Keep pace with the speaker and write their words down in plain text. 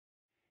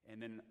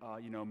and then,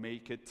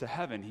 make it to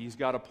heaven. He's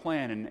got a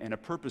plan and a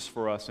purpose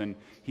for us, and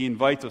He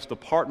invites us to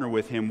partner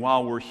with Him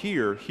while we're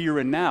here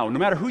and now, no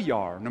matter who you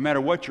are, no matter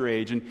what your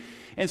age.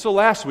 And so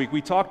last week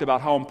we talked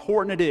about how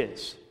important it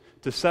is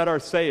to set our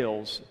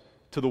sails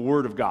to the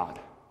Word of God,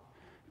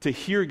 to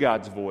hear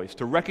God's voice,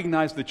 to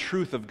recognize the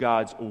truth of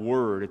God's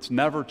Word. It's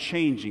never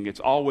changing. It's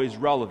always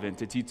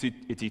relevant. It's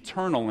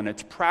eternal, and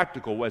it's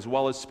practical as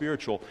well as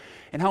spiritual.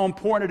 And how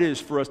important it is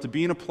for us to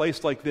be in a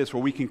place like this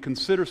where we can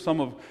consider some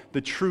of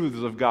the truths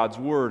of God's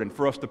Word and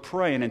for us to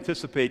pray and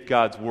anticipate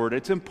God's Word.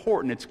 It's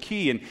important. It's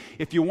key. And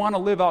if you want to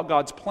live out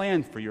God's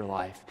plan for your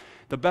life,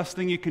 the best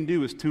thing you can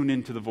do is tune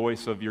into the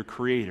voice of your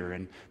Creator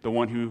and the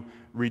one who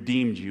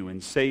redeemed you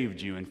and saved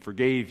you and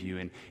forgave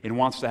you and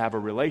wants to have a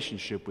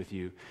relationship with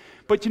you.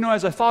 But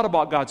as I thought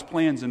about God's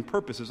plans and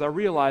purposes, I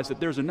realized that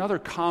there's another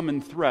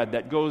common thread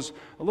that goes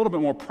a little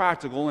bit more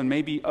practical and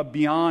maybe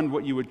beyond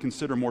what you would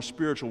consider more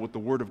spiritual with the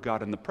Word of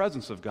God and the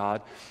presence of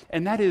God,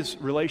 and that is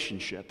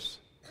relationships.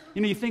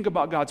 You think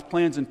about God's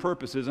plans and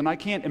purposes, and I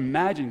can't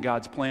imagine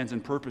God's plans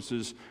and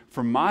purposes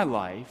for my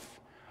life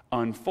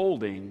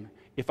unfolding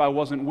if I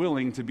wasn't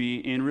willing to be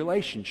in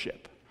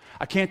relationship.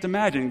 I can't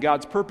imagine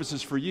God's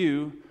purposes for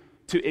you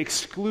to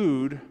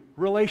exclude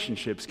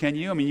relationships, can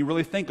you? You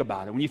really think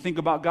about it. When you think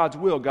about God's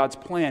will, God's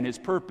plan, His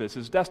purpose,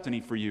 His destiny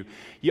for you,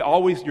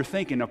 you're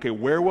thinking, okay,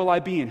 where will I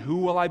be and who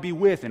will I be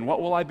with and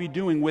what will I be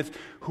doing with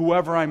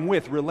whoever I'm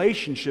with?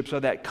 Relationships are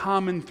that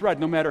common thread.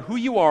 No matter who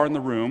you are in the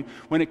room,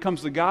 when it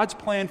comes to God's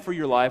plan for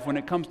your life, when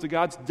it comes to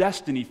God's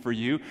destiny for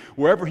you,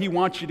 wherever He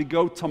wants you to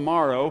go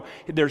tomorrow,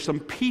 there's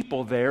some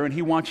people there and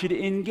He wants you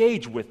to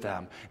engage with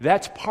them.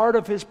 That's part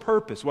of His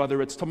purpose,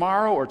 whether it's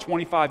tomorrow or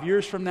 25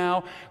 years from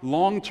now,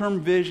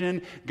 long-term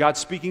vision, God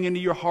speaking into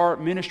your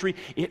heart, ministry,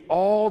 it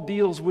all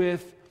deals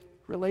with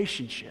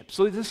relationships.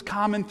 So this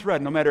common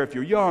thread, no matter if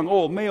you're young,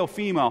 old, male,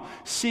 female,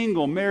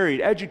 single, married,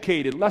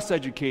 educated, less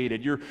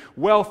educated, you're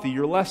wealthy,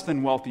 you're less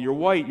than wealthy, you're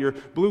white, you're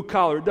blue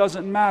collar, it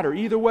doesn't matter.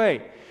 Either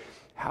way,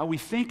 how we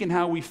think and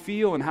how we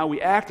feel and how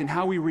we act and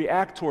how we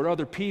react toward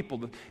other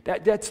people,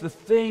 that's the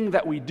thing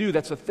that we do,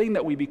 that's the thing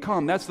that we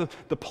become, that's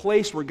the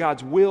place where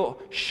God's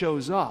will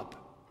shows up.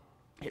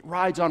 It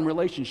rides on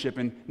relationship,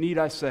 and need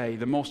I say,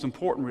 the most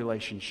important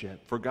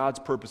relationship for God's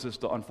purposes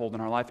to unfold in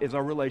our life is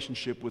our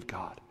relationship with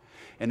God.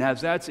 And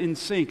as that's in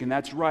sync and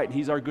that's right, and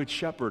He's our good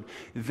shepherd,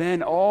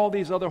 then all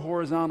these other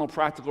horizontal,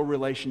 practical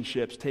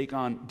relationships take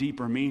on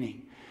deeper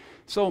meaning.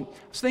 So I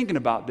was thinking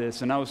about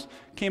this, and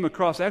came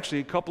across actually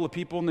a couple of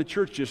people in the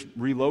church just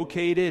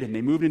relocated, and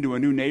they moved into a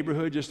new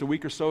neighborhood just a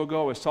week or so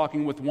ago. I was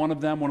talking with one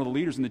of them, one of the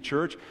leaders in the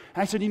church,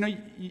 and I said,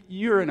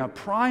 you're in a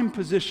prime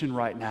position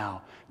right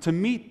now to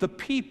meet the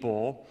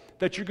people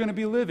that you're going to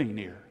be living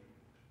near.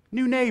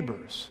 New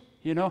neighbors,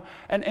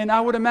 And I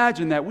would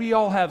imagine that we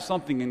all have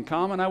something in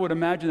common. I would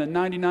imagine that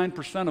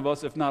 99% of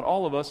us, if not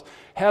all of us,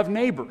 have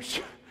neighbors.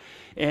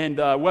 And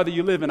whether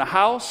you live in a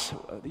house,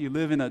 whether you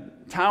live in a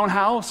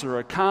townhouse or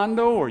a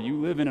condo, or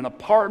you live in an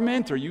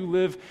apartment, or you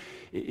live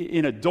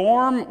in a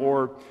dorm,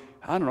 or,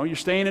 you're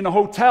staying in a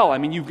hotel.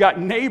 You've got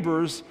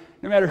neighbors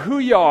no matter who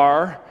you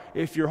are.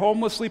 If you're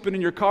homeless sleeping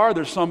in your car,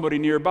 there's somebody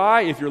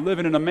nearby. If you're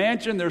living in a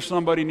mansion, there's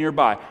somebody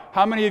nearby.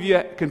 How many of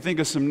you can think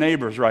of some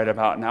neighbors right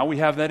about now? We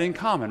have that in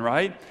common,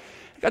 right?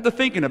 I got to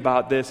thinking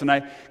about this, and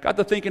I got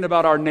to thinking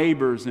about our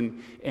neighbors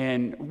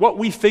and what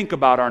we think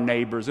about our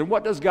neighbors, and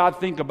what does God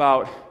think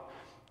about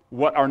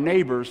what our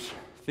neighbors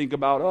think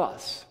about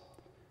us.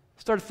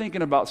 Start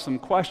thinking about some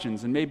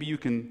questions, and maybe you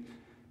can,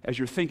 as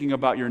you're thinking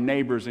about your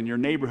neighbors in your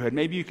neighborhood,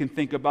 maybe you can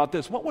think about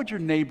this. What would your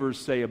neighbors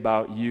say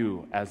about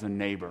you as a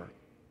neighbor?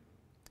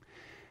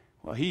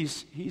 Well,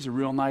 he's a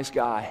real nice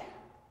guy.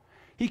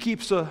 He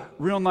keeps a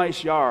real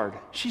nice yard.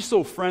 She's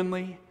so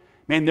friendly.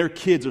 Man, their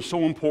kids are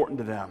so important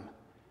to them.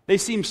 They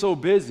seem so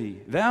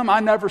busy. I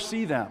never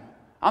see them.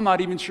 I'm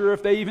not even sure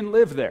if they even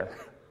live there.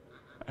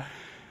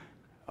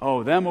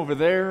 Oh, them over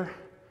there,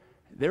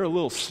 they're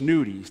little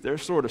snooties. They're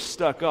sort of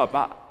stuck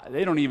up.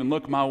 They don't even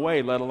look my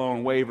way, let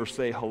alone wave or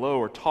say hello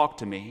or talk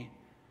to me.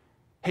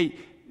 Hey,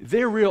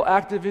 they're real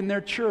active in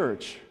their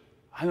church.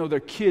 I know their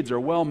kids are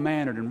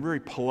well-mannered and very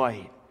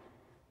polite.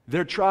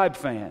 They're Tribe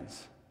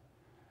fans.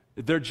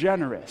 They're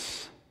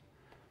generous.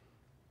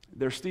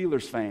 They're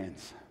Steelers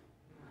fans.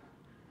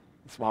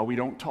 That's why we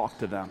don't talk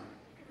to them.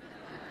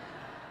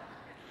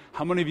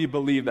 How many of you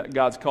believe that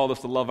God's called us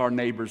to love our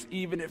neighbors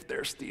even if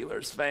they're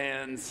Steelers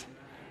fans?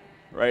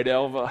 Right,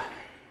 Elva?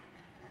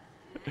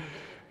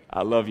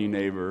 I love you,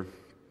 neighbor.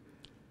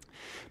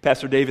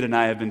 Pastor David and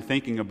I have been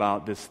thinking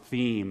about this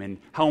theme and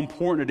how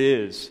important it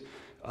is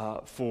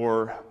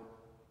for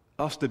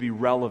us to be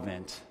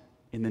relevant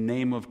in the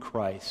name of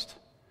Christ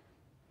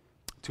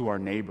to our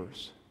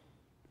neighbors.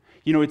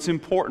 It's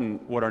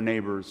important what our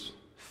neighbors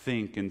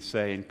think and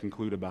say and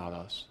conclude about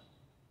us.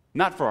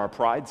 Not for our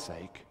pride's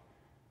sake,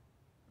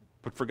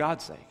 but for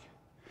God's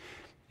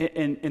sake.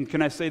 And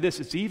can I say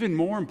this? It's even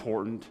more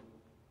important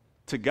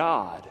to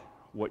God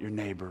what your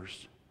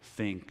neighbors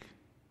think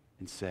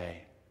and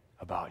say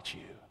about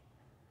you.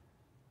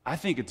 I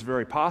think it's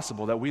very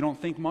possible that we don't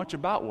think much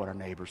about what our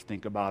neighbors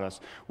think about us.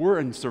 We're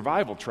in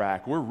survival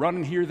track. We're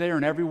running here, there,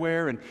 and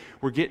everywhere, and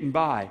we're getting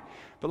by.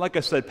 But like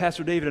I said,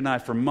 Pastor David and I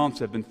for months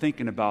have been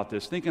thinking about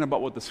this, thinking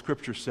about what the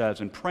Scripture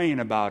says and praying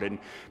about it, and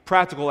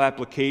practical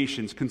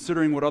applications,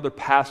 considering what other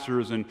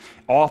pastors and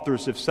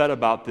authors have said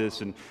about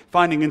this, and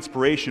finding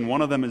inspiration.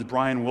 One of them is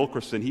Brian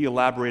Wilkerson. He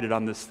elaborated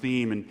on this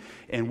theme,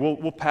 and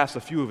we'll pass a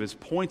few of his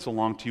points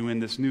along to you in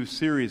this new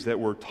series that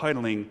we're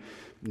titling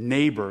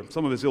Neighbor.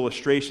 Some of his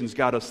illustrations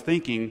got us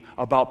thinking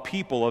about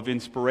people of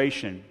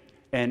inspiration.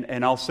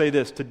 And I'll say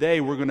this,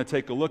 today we're going to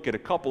take a look at a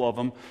couple of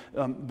them.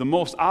 The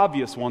most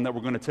obvious one that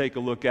we're going to take a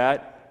look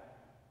at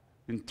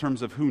in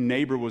terms of who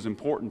neighbor was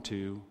important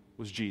to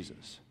was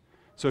Jesus.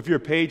 So if you're a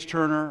page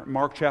turner,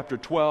 Mark chapter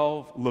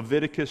 12,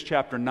 Leviticus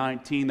chapter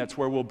 19, that's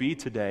where we'll be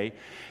today.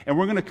 And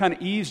we're going to kind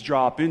of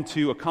eavesdrop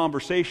into a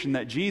conversation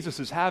that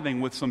Jesus is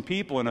having with some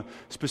people and a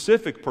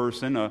specific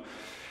person,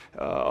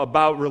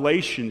 about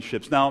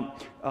relationships. Now,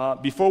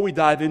 before we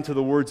dive into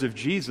the words of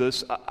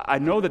Jesus, I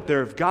know that there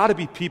have got to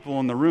be people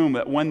in the room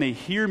that when they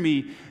hear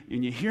me,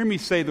 and you hear me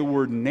say the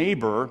word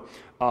neighbor,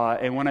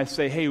 and when I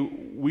say, hey,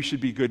 we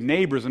should be good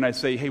neighbors, and I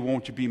say, hey,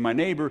 won't you be my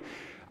neighbor?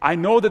 I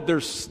know that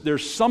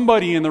there's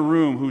somebody in the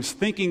room who's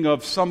thinking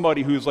of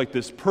somebody who's like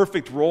this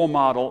perfect role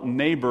model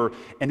neighbor,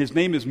 and his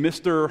name is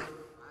Mr.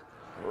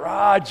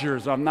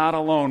 Rogers. I'm not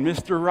alone.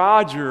 Mr.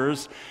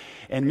 Rogers.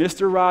 And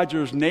Mr.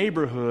 Rogers'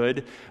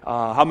 Neighborhood,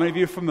 how many of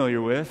you are familiar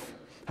with?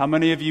 How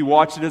many of you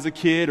watched it as a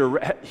kid,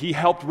 or he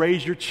helped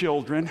raise your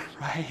children,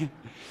 right?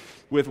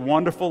 With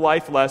wonderful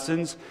life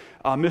lessons.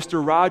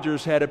 Mr.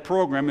 Rogers had a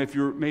program. If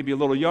you're maybe a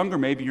little younger,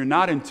 maybe you're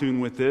not in tune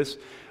with this.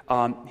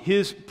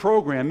 His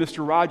program,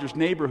 Mr. Rogers'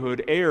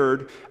 Neighborhood,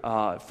 aired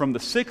from the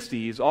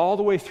 60s all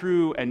the way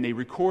through, and they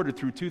recorded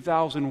through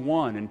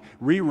 2001, and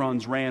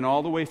reruns ran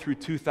all the way through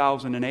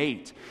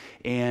 2008.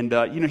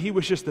 And, he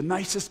was just the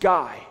nicest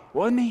guy,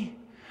 wasn't he?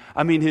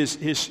 I mean,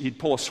 he'd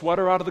pull a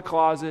sweater out of the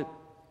closet.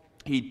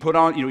 He'd put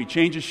on, he'd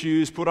change his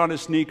shoes, put on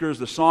his sneakers,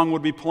 the song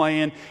would be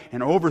playing,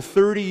 and over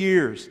 30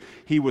 years,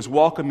 he was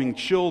welcoming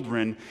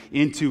children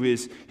into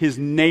his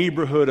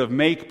neighborhood of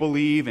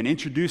make-believe and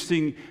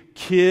introducing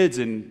kids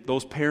and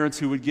those parents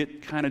who would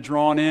get kind of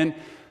drawn in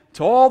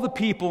to all the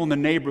people in the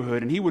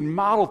neighborhood, and he would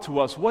model to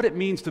us what it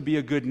means to be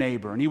a good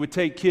neighbor. And he would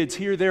take kids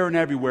here, there, and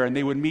everywhere, and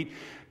they would meet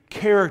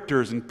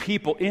characters and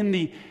people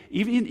in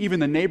even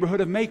the neighborhood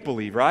of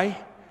make-believe, right?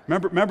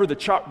 Remember the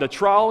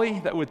trolley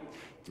that would...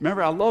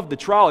 Remember, I loved the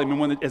trolley. I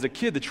mean, as a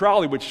kid, the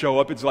trolley would show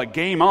up. It's like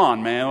game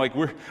on, man. Like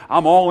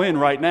I'm all in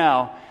right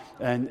now.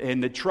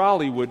 And the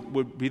trolley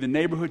would be the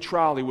neighborhood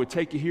trolley, would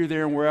take you here,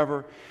 there, and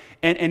wherever.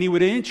 And he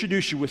would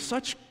introduce you with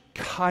such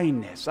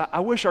kindness. I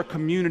wish our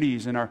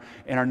communities and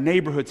our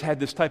neighborhoods had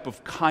this type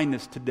of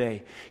kindness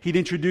today. He'd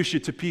introduce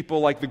you to people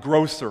like the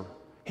grocer.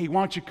 Hey,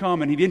 why don't you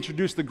come? And he'd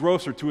introduce the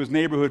grocer to his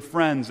neighborhood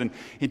friends, and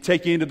he'd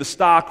take you into the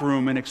stock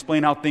room and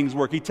explain how things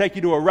work. He'd take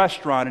you to a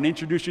restaurant and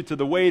introduce you to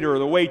the waiter or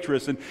the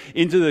waitress, and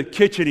into the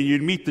kitchen, and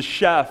you'd meet the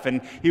chef,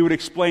 and he would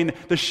explain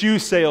the shoe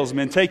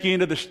salesman, take you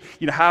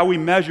into how we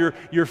measure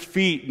your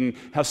feet, and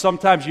how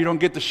sometimes you don't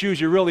get the shoes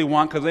you really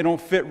want because they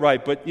don't fit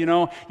right, but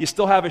you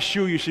still have a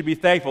shoe, you should be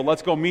thankful.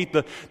 Let's go meet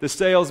the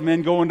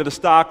salesman, go into the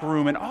stock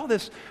room, and all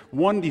these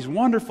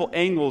wonderful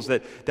angles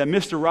that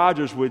Mr.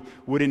 Rogers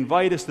would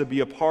invite us to be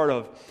a part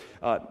of.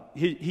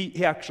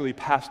 He actually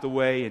passed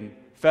away in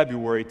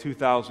February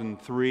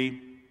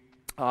 2003.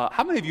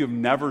 How many of you have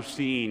never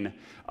seen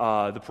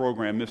the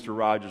program, Mr.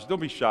 Rogers? Don't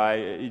be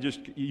shy.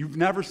 You've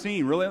never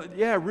seen, really?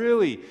 Yeah,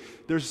 really.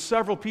 There's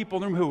several people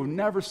in the room who have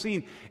never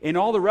seen. And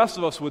all the rest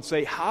of us would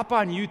say, hop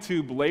on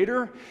YouTube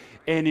later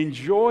and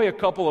enjoy a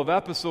couple of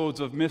episodes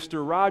of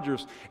Mr.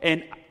 Rogers.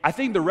 And I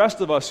think the rest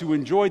of us who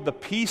enjoyed the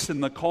peace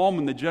and the calm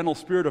and the gentle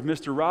spirit of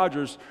Mr.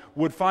 Rogers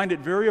would find it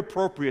very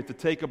appropriate to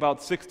take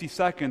about 60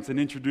 seconds and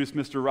introduce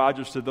Mr.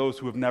 Rogers to those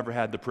who have never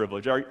had the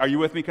privilege. Are you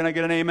with me? Can I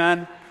get an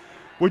amen?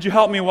 Would you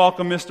help me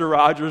welcome Mr.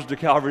 Rogers to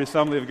Calvary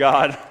Assembly of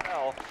God?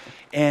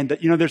 And,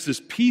 there's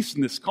this peace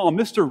and this calm.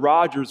 Mr.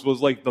 Rogers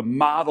was like the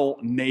model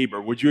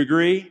neighbor. Would you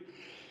agree?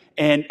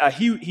 And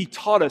he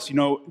taught us,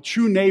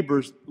 true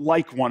neighbors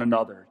like one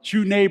another.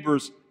 True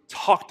neighbors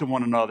talk to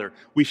one another.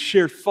 We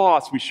share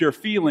thoughts, we share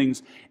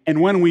feelings,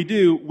 and when we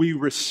do, we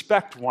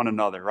respect one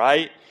another,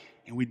 right?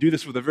 And we do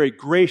this with a very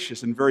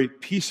gracious and very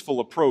peaceful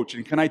approach.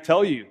 And can I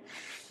tell you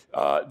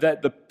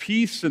that the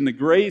peace and the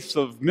grace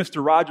of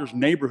Mr. Rogers'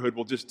 Neighborhood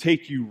will just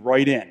take you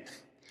right in.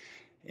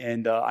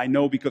 And I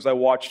know because I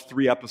watched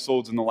 3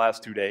 episodes in the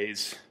last 2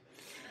 days.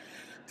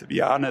 To be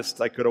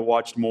honest, I could have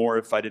watched more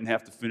if I didn't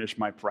have to finish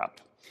my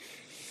prep.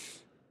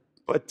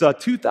 But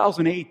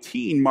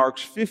 2018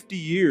 marks 50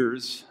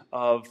 years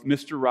of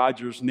Mr.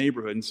 Rogers'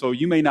 Neighborhood. And so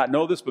you may not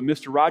know this, but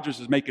Mr. Rogers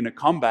is making a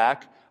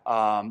comeback.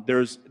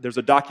 There's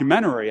a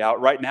documentary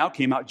out right now,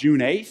 came out June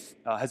 8th.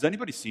 Has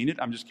anybody seen it?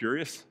 I'm just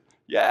curious.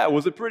 Yeah,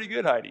 was it pretty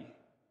good, Heidi?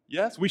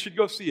 Yes, we should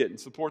go see it and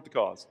support the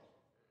cause.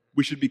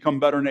 We should become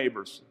better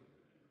neighbors.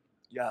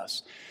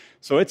 Yes.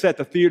 So it's at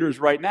the theaters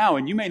right now,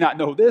 and you may not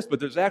know this, but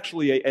there's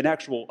actually an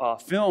actual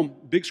film,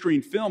 big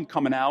screen film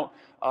coming out,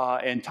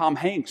 and Tom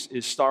Hanks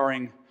is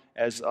starring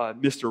as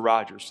Mr.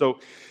 Rogers. So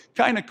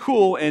kind of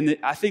cool, and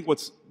I think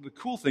what's the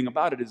cool thing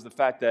about it is the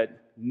fact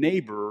that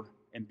neighbor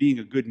and being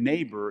a good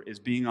neighbor is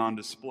being on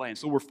display. And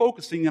so we're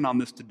focusing in on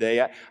this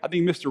today. I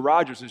think Mr.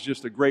 Rogers is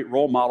just a great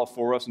role model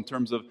for us in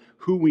terms of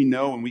who we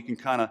know and we can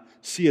kind of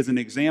see as an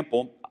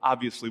example.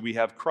 Obviously, we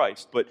have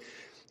Christ, but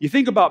you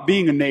think about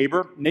being a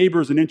neighbor. Neighbor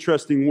is an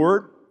interesting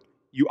word.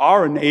 You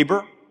are a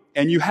neighbor,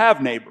 and you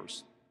have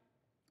neighbors.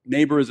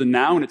 Neighbor is a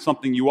noun. It's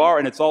something you are,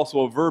 and it's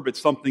also a verb.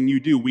 It's something you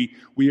do. We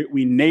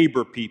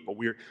neighbor people.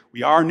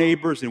 We are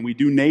neighbors, and we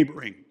do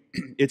neighboring.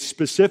 It's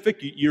specific.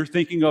 You're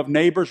thinking of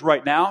neighbors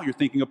right now. You're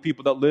thinking of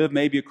people that live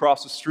maybe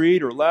across the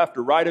street or left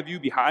or right of you,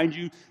 behind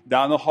you,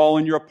 down the hall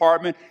in your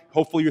apartment.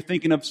 Hopefully you're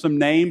thinking of some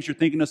names. You're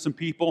thinking of some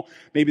people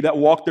maybe that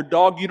walk their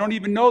dog. You don't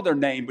even know their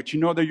name, but you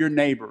know they're your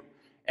neighbor.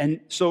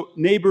 And so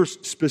neighbor's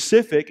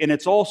specific, and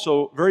it's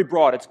also very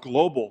broad. It's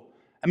global.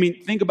 I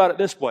mean, think about it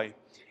this way.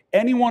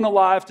 Anyone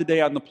alive today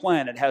on the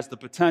planet has the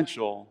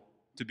potential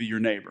to be your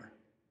neighbor.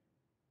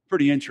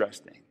 Pretty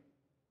interesting.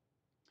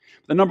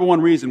 The number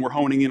one reason we're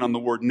honing in on the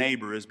word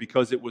neighbor is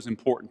because it was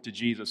important to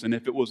Jesus. And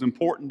if it was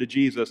important to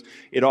Jesus,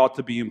 it ought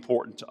to be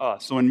important to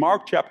us. So in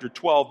Mark chapter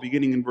 12,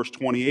 beginning in verse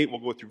 28,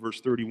 we'll go through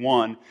verse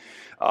 31,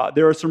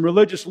 there are some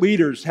religious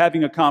leaders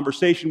having a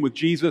conversation with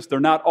Jesus. They're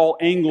not all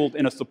angled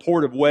in a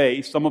supportive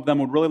way. Some of them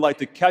would really like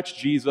to catch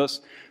Jesus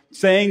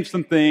saying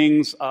some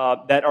things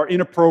that are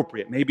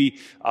inappropriate, maybe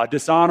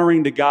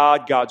dishonoring to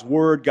God, God's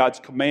word, God's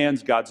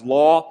commands, God's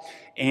law.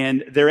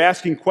 And they're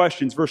asking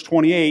questions. Verse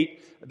 28,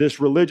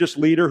 this religious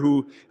leader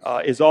who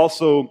is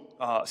also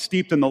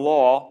steeped in the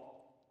law,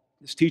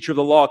 this teacher of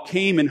the law,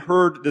 came and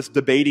heard this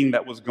debating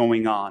that was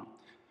going on.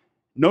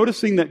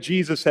 Noticing that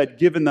Jesus had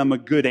given them a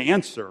good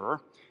answer,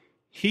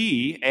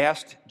 he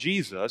asked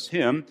Jesus,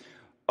 him,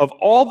 of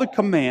all the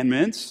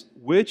commandments,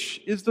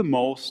 which is the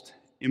most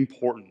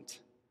important?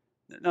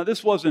 Now,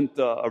 this wasn't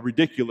a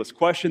ridiculous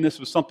question. This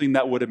was something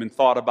that would have been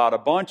thought about a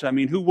bunch. I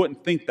mean, who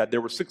wouldn't think that? There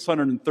were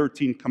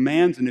 613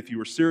 commands, and if you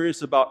were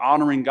serious about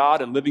honoring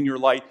God and living your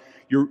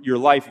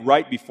life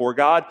right before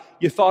God,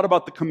 you thought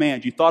about the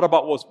commands. You thought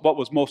about what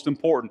was most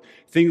important.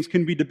 Things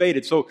can be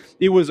debated. So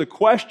it was a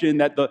question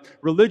that the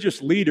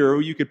religious leader, who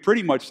you could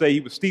pretty much say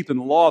he was steeped in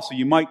the law, so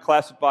you might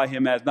classify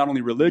him as not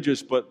only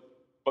religious, but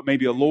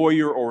maybe a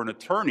lawyer or an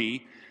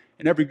attorney.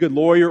 And every good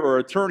lawyer or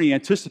attorney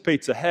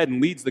anticipates ahead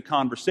and leads the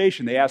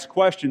conversation. They ask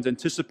questions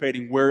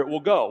anticipating where it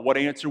will go, what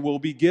answer will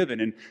be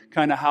given, and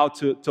kind of how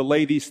to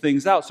lay these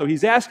things out. So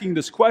he's asking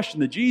this question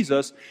to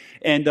Jesus,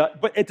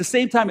 but at the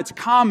same time,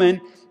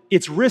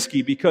 it's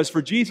risky, because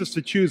for Jesus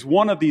to choose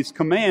one of these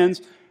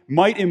commands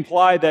might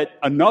imply that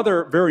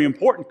another very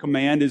important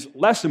command is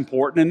less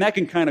important, and that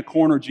can kind of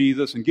corner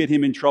Jesus and get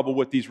him in trouble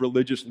with these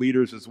religious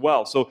leaders as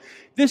well. So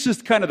this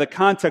is kind of the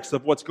context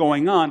of what's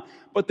going on,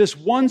 but this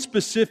one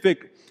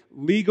specific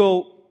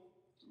legal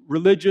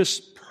religious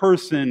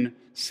person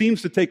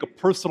seems to take a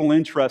personal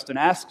interest and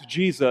asks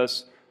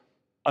Jesus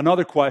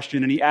another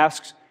question, and he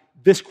asks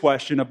this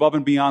question above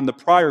and beyond the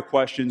prior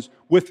questions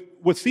with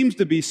what seems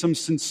to be some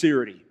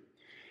sincerity.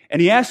 And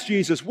he asks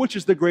Jesus, which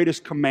is the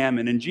greatest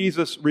commandment? And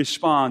Jesus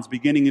responds,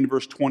 beginning in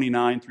verse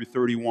 29 through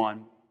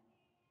 31.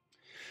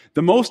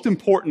 The most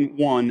important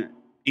one,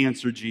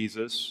 answered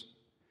Jesus,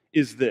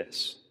 is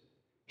this: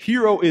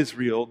 Hear, O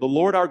Israel, the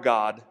Lord our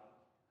God,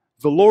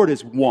 the Lord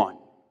is one.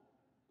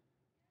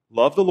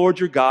 Love the Lord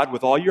your God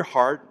with all your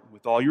heart,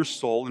 with all your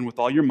soul, and with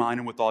all your mind,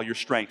 and with all your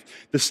strength.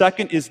 The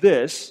second is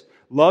this: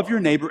 love your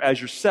neighbor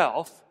as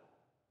yourself.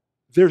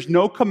 There's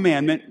no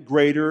commandment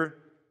greater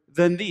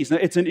than these. Now,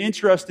 it's an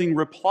interesting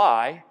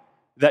reply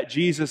that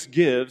Jesus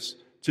gives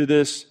to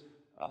this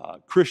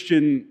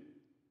Christian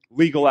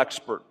legal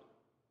expert.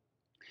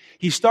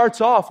 He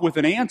starts off with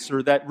an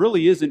answer that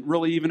really isn't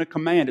really even a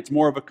command. It's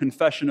more of a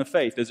confession of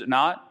faith, is it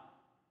not?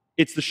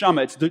 It's the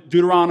Shema. It's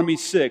Deuteronomy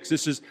 6.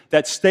 This is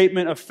that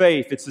statement of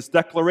faith. It's this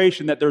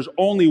declaration that there's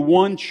only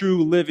one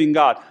true living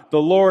God.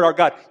 The Lord our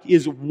God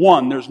is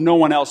one. There's no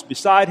one else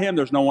beside him.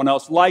 There's no one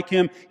else like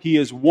him. He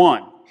is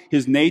one.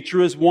 His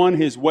nature is one.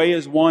 His way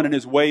is one. And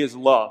his way is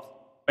love.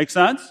 Make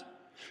sense?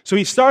 So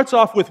he starts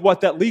off with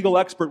what that legal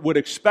expert would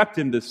expect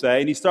him to say.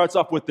 And he starts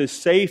off with this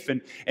safe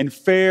and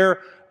fair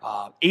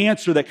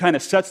answer that kind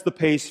of sets the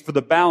pace for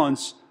the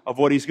balance of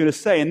what he's going to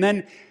say. And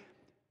then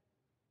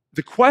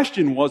the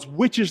question was,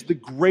 which is the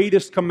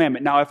greatest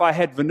commandment? Now, if I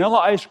had vanilla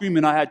ice cream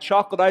and I had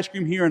chocolate ice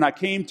cream here and I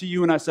came to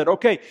you and I said,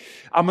 okay,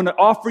 I'm going to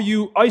offer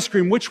you ice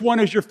cream. Which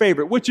one is your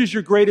favorite? Which is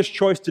your greatest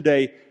choice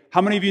today?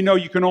 How many of you know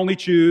you can only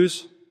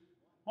choose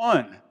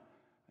one?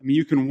 I mean,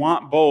 you can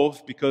want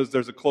both because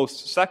there's a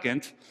close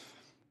second,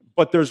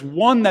 but there's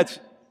one that's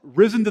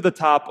risen to the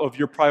top of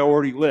your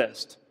priority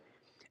list.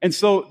 And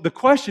so the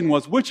question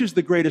was, which is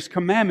the greatest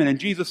commandment? And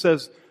Jesus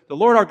says, the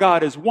Lord our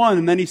God is one.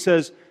 And then he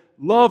says,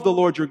 love the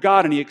Lord your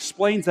God, and he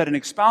explains that and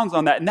expounds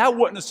on that. And that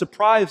wouldn't have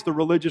surprised the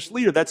religious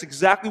leader. That's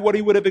exactly what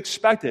he would have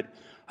expected.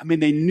 I mean,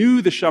 they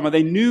knew the Shema.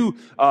 They knew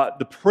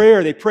the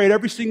prayer. They prayed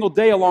every single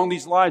day along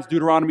these lines,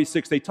 Deuteronomy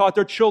 6. They taught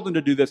their children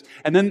to do this.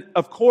 And then,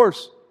 of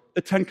course,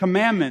 the Ten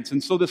Commandments.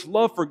 And so this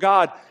love for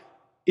God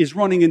is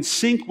running in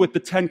sync with the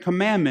Ten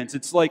Commandments.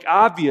 It's like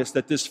obvious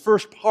that this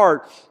first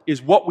part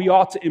is what we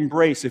ought to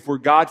embrace if we're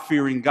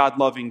God-fearing,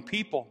 God-loving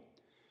people.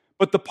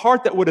 But the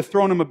part that would have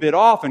thrown him a bit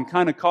off and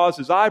kind of caused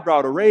his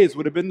eyebrow to raise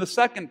would have been the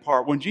second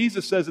part, when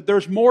Jesus says that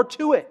there's more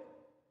to it.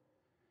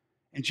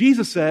 And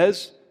Jesus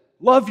says,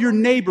 love your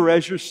neighbor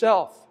as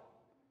yourself.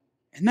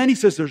 And then he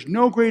says, there's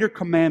no greater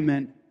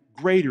commandment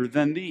greater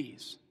than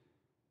these.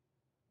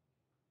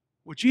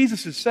 What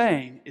Jesus is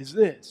saying is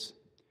this: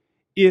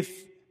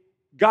 if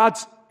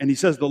God's, and he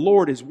says the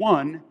Lord is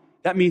one,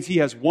 that means he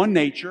has one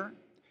nature.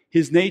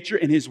 His nature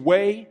and his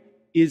way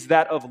is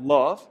that of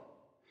love.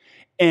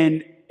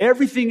 And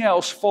everything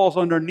else falls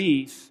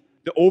underneath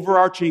the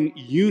overarching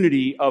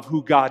unity of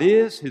who God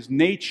is, his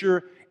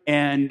nature,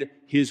 and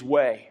his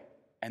way.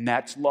 And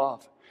that's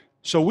love.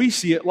 So we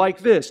see it like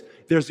this.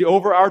 There's the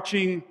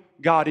overarching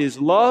God is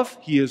love.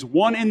 He is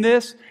one in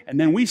this. And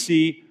then we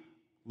see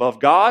love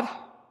God,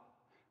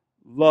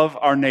 love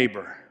our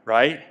neighbor,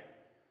 right?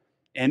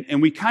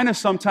 And we kind of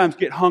sometimes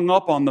get hung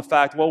up on the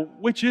fact, well,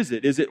 which is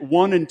it? Is it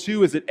 1 and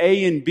 2? Is it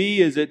A and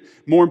B? Is it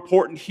more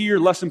important here,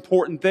 less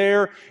important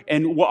there?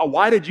 And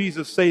why did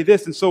Jesus say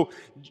this? And so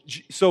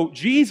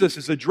Jesus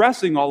is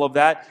addressing all of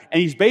that,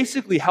 and he's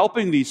basically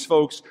helping these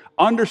folks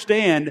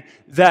understand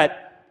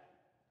that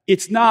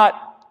it's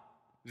not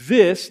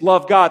this,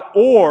 love God,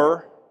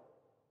 or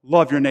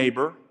love your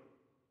neighbor.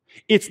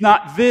 It's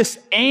not this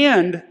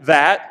and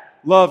that,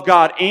 love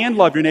God and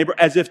love your neighbor,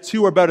 as if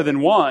two are better than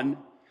one.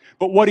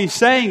 But what he's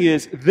saying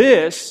is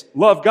this,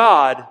 love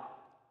God,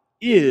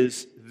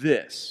 is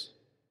this,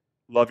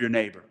 love your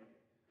neighbor.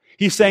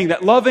 He's saying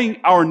that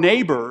loving our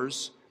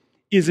neighbors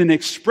is an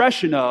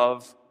expression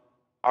of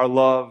our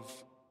love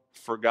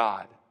for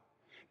God.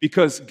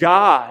 Because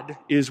God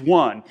is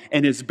one,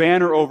 and his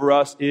banner over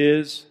us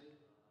is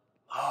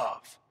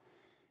love.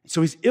 So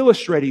he's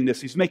illustrating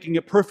this. He's making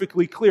it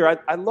perfectly clear.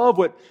 I love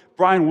what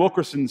Brian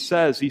Wilkerson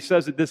says. He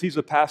says that he's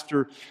a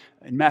pastor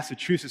in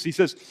Massachusetts. He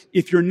says,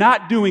 if you're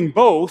not doing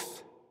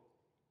both,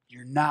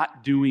 you're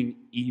not doing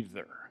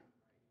either.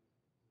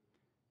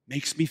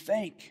 Makes me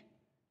think.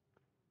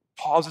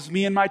 Pauses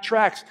me in my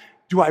tracks.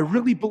 Do I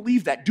really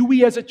believe that? Do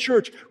we as a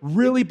church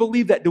really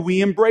believe that? Do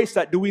we embrace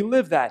that? Do we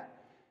live that?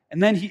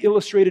 And then he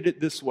illustrated it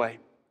this way.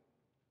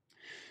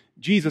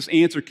 Jesus'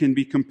 answer can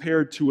be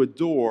compared to a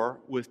door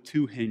with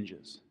two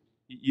hinges.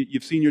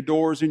 You've seen your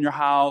doors in your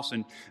house,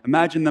 and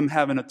imagine them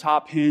having a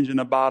top hinge and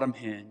a bottom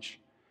hinge.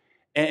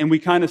 And we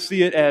kind of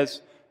see it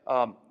as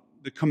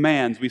the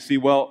commands. We see,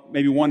 well,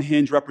 maybe one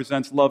hinge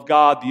represents love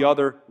God, the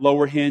other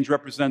lower hinge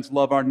represents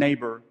love our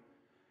neighbor.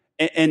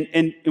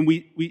 And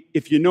we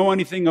if you know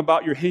anything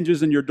about your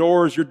hinges and your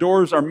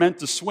doors are meant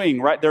to swing,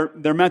 right?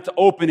 They're meant to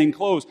open and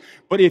close.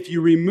 But if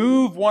you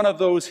remove one of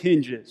those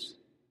hinges,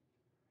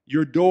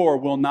 your door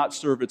will not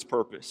serve its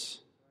purpose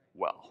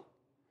well.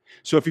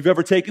 So if you've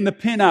ever taken the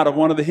pin out of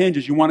one of the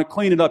hinges, you want to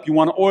clean it up, you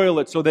want to oil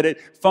it so that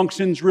it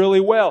functions really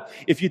well.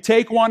 If you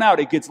take one out,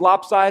 it gets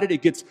lopsided,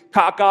 it gets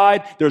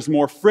cockeyed, there's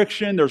more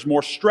friction, there's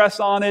more stress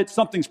on it,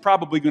 something's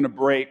probably going to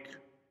break.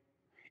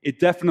 It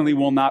definitely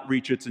will not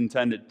reach its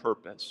intended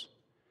purpose.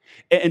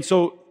 And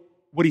so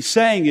what he's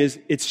saying is,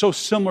 it's so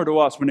similar to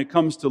us when it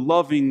comes to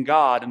loving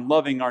God and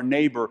loving our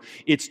neighbor.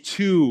 It's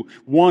two.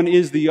 One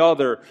is the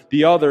other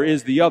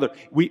is the other.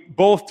 We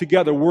both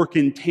together work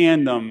in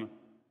tandem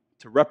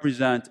to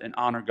represent and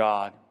honor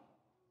God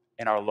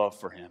and our love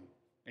for him.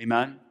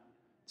 Amen?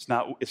 It's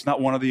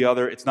not one or the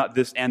other. It's not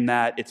this and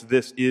that. It's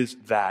this is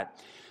that.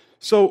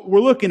 So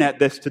we're looking at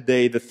this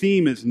today. The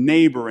theme is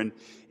neighbor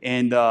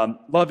and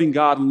loving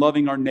God and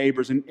loving our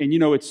neighbors. And you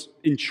know, it's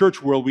in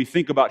church world, we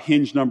think about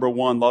hinge number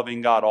one,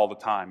 loving God, all the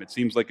time. It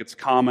seems like it's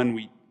common.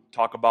 We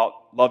talk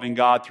about loving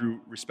God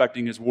through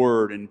respecting his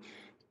word and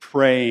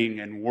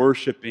praying and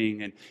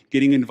worshiping and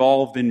getting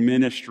involved in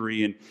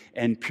ministry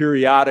and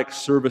periodic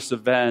service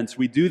events.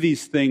 We do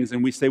these things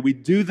and we say we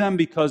do them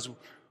because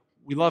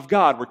we love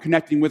God. We're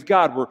connecting with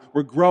God.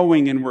 We're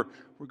growing and we're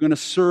going to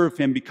serve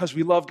him because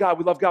we love God.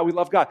 We love God. We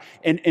love God.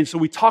 And so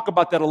we talk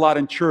about that a lot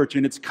in church,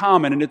 and it's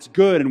common and it's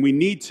good and we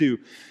need to.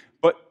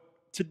 But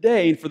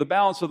today, and for the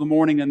balance of the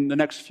morning and the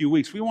next few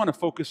weeks, we want to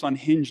focus on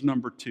hinge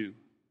number 2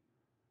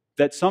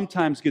 that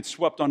sometimes gets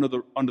swept under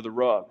the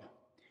rug.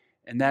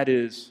 And that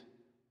is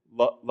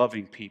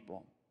loving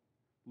people,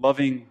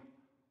 loving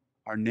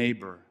our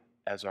neighbor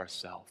as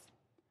ourselves.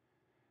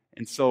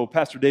 And so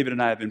Pastor David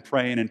and I have been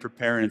praying and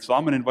preparing, and so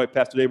I'm going to invite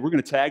Pastor David. We're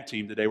going to tag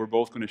team today. We're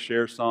both going to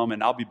share some,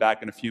 and I'll be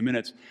back in a few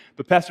minutes.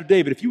 But Pastor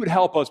David, if you would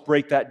help us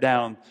break that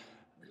down,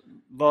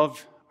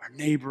 love our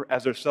neighbor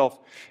as ourselves.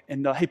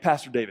 And hey,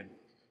 Pastor David,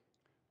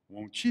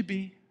 won't you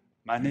be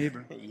my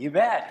neighbor? You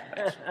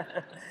bet.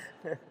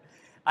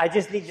 I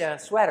just need a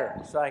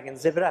sweater so I can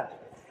zip it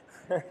up.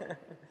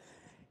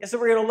 Yeah, so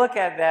we're going to look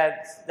at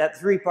that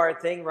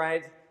 3-part thing,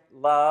 right?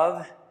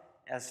 Love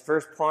as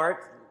first part,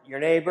 your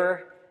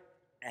neighbor,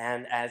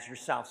 and as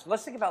yourself. So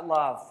let's think about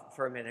love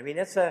for a minute. I mean,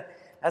 it's a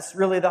That's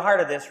really the heart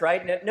of this,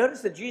 right?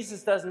 Notice that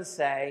Jesus doesn't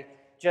say,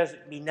 just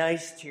be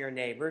nice to your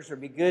neighbors or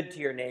be good to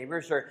your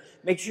neighbors or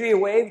make sure you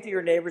wave to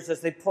your neighbors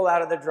as they pull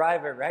out of the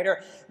driveway, right?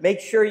 Or make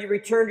sure you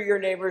return to your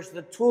neighbors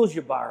the tools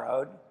you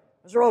borrowed.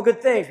 Those are all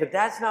good things, but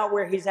that's not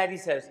where he's at. He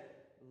says,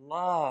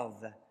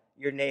 love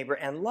your neighbor.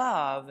 And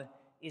love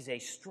is a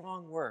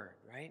strong word,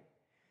 right?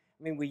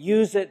 I mean, we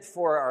use it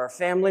for our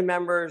family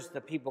members,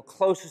 the people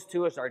closest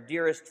to us, our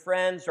dearest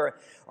friends, or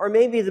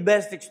maybe the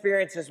best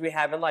experiences we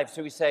have in life.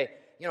 So we say,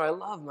 I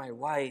love my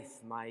wife,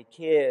 my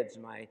kids,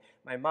 my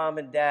mom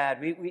and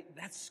dad.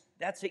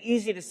 That's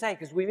easy to say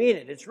because we mean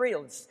it. It's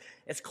real.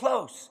 It's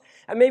close.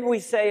 And maybe we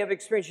say of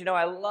experience,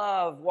 I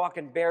love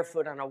walking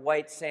barefoot on a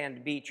white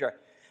sand beach. Or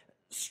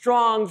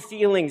strong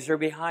feelings are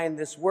behind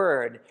this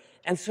word.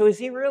 And so is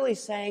he really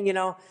saying,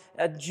 are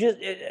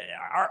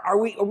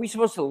we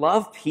supposed to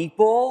love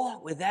people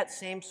with that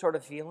same sort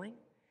of feeling?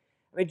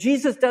 I mean,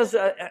 Jesus does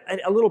a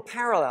little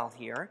parallel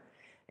here.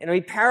 He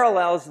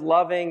parallels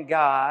loving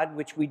God,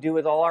 which we do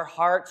with all our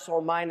heart, soul,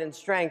 mind, and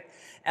strength,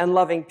 and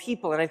loving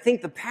people. And I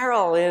think the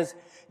parallel is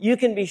you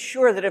can be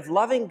sure that if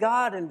loving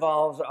God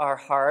involves our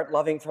heart,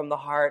 loving from the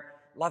heart,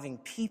 loving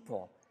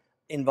people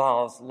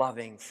involves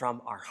loving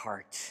from our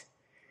heart.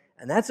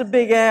 And that's a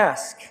big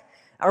ask.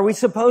 Are we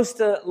supposed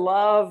to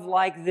love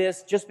like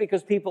this just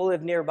because people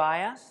live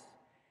nearby us?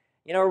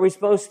 Are we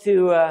supposed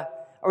to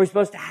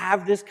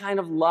have this kind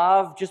of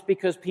love just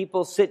because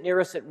people sit near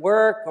us at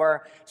work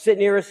or sit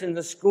near us in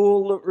the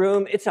school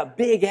room? It's a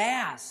big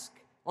ask,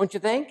 don't you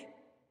think?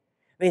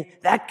 I mean,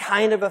 that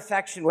kind of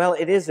affection, well,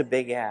 it is a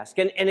big ask.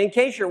 And in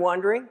case you're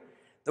wondering,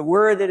 the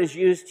word that is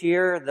used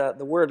here,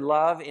 the word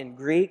love in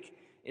Greek,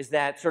 is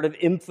that sort of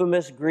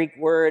infamous Greek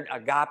word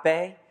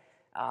agape.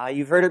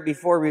 You've heard it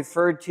before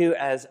referred to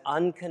as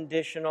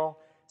unconditional,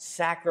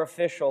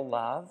 sacrificial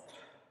love.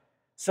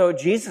 So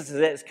Jesus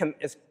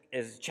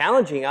is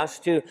challenging us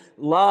to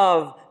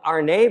love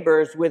our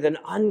neighbors with an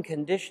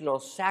unconditional,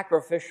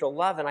 sacrificial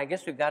love. And I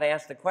guess we've got to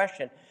ask the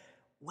question,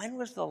 when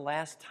was the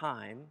last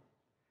time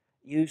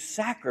you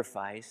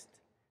sacrificed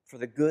for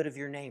the good of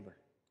your neighbor?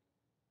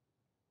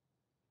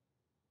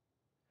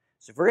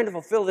 So if we're going to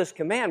fulfill this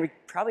command, we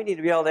probably need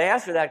to be able to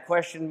answer that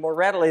question more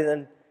readily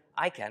than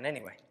I can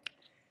anyway.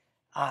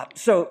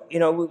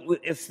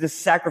 It's this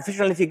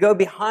sacrificial. And if you go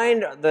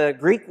behind the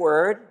Greek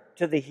word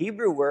to the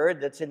Hebrew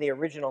word that's in the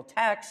original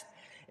text,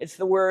 it's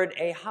the word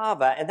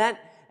ahava. And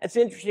that's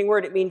an interesting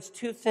word. It means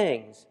two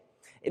things.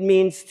 It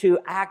means to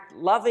act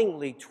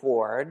lovingly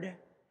toward.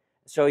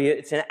 So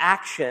it's an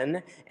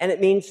action. And it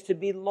means to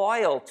be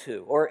loyal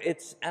to, or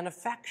it's an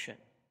affection.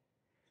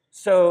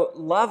 So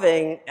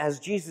loving, as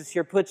Jesus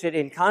here puts it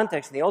in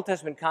context, in the Old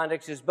Testament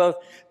context, is both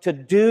to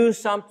do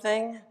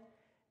something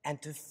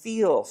and to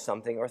feel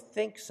something or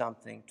think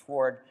something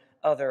toward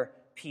other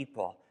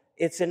people.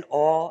 It's an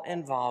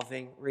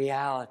all-involving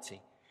reality.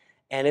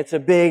 And it's a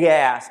big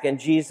ask, and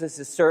Jesus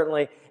is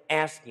certainly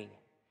asking.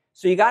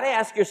 So you got to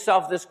ask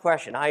yourself this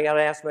question. I got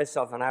to ask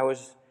myself, and I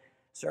was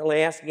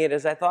certainly asking it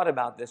as I thought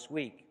about this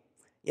week.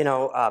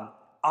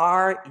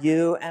 Are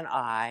you and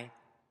I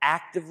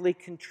actively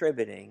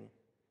contributing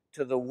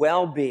to the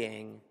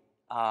well-being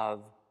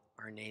of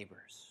our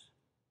neighbors?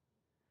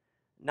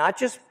 Not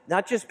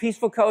just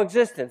peaceful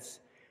coexistence.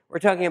 We're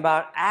talking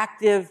about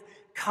active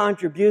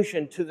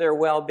contribution to their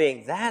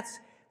well-being. That's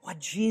what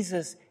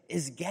Jesus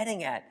is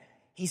getting at.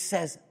 He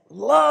says,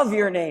 love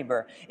your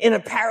neighbor in a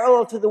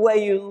parallel to the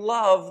way you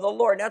love the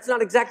Lord. That's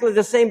not exactly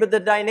the same, but the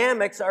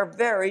dynamics are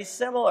very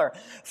similar.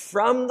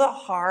 From the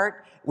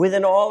heart, with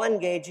an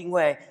all-engaging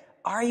way,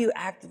 are you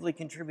actively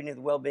contributing to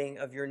the well-being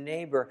of your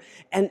neighbor?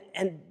 And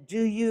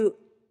do you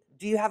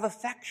have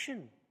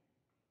affection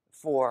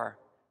for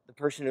the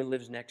person who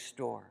lives next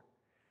door,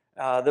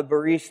 the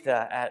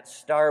barista at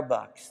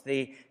Starbucks,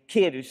 the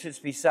kid who sits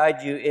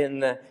beside you in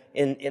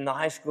the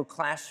high school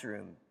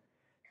classroom?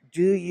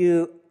 Do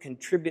you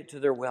contribute to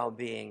their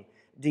well-being?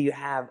 Do you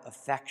have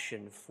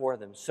affection for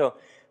them? So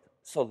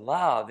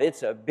love,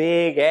 it's a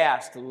big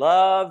ask.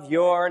 Love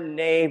your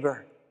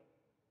neighbor.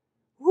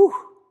 Whew,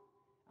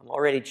 I'm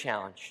already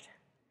challenged.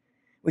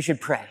 We should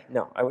pray.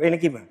 No, we're going to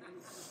keep on.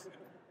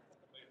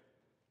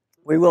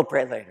 We will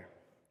pray later.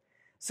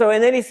 So,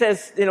 and then he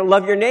says,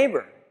 love your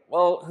neighbor.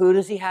 Well, who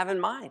does he have in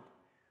mind?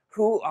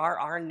 Who are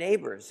our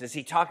neighbors? Is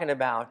he talking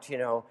about,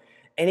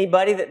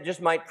 anybody that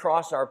just might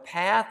cross our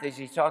path? Is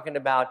he talking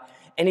about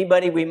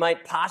anybody we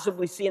might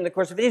possibly see in the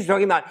course of it? He's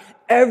talking about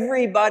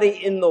everybody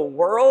in the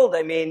world.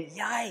 I mean,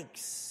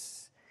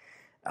 yikes.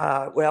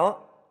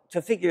 Well,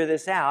 to figure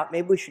this out,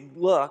 maybe we should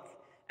look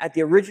at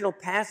the original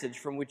passage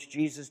from which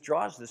Jesus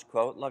draws this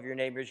quote, love your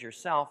neighbors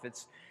yourself.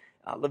 It's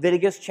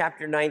Leviticus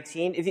chapter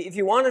 19. If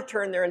you want to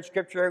turn there in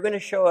Scripture, I'm going to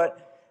show it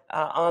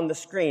on the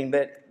screen,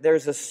 but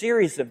there's a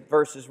series of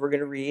verses we're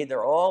going to read.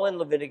 They're all in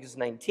Leviticus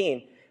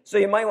 19. So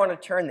you might want to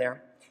turn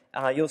there.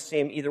 You'll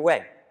see them either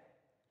way.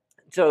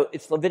 So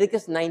it's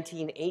Leviticus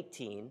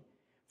 19:18,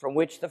 from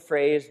which the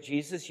phrase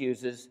Jesus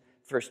uses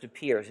first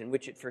appears, in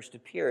which it first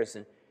appears.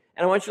 And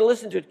I want you to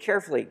listen to it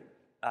carefully.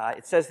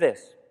 It says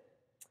this: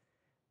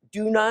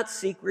 do not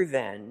seek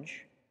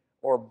revenge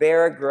or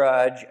bear a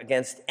grudge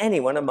against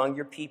anyone among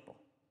your people,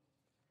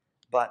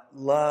 but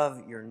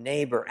love your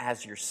neighbor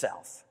as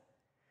yourself.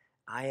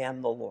 I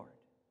am the Lord.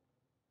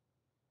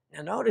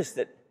 Now notice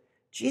that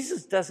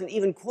Jesus doesn't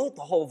even quote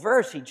the whole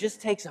verse. He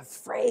just takes a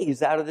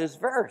phrase out of this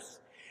verse.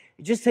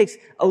 He just takes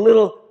a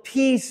little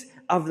piece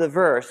of the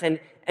verse. And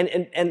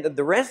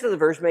the rest of the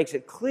verse makes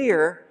it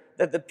clear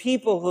that the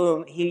people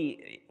whom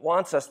he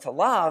wants us to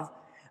love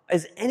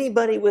is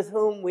anybody with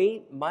whom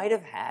we might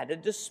have had a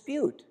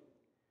dispute.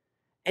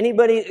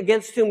 Anybody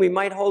against whom we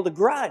might hold a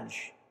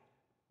grudge.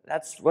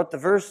 That's what the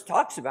verse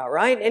talks about,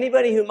 right?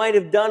 Anybody who might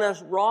have done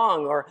us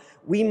wrong or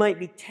we might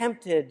be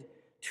tempted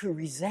to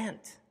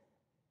resent.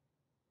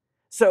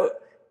 So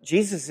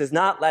Jesus is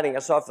not letting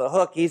us off the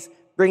hook. He's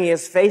bringing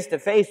us face to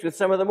face with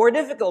some of the more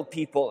difficult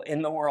people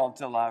in the world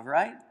to love,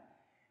 right?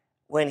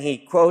 When he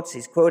quotes,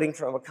 he's quoting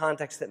from a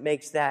context that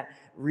makes that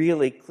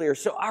really clear.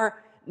 So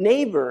our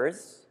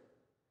neighbors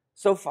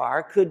so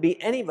far could be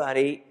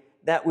anybody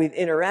that we've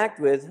interacted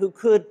with who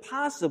could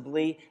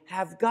possibly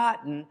have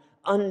gotten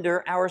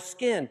under our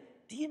skin.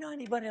 Do you know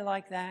anybody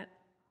like that?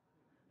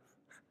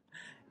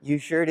 You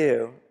sure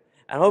do.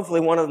 And hopefully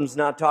one of them's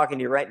not talking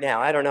to you right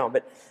now. I don't know,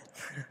 but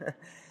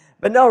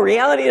but no,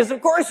 reality is,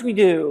 of course we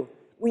do.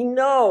 We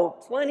know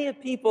plenty of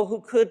people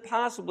who could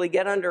possibly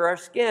get under our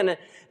skin.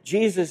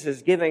 Jesus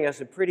is giving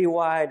us a pretty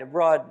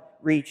broad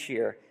reach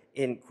here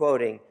in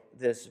quoting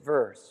this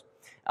verse.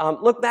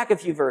 Look back a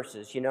few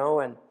verses,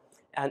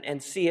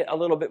 and see it a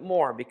little bit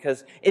more,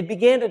 because it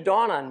began to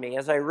dawn on me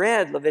as I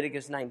read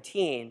Leviticus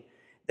 19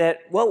 that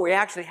what we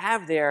actually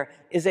have there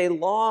is a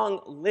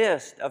long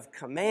list of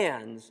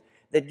commands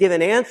that give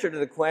an answer to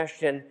the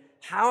question,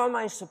 how am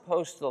I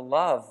supposed to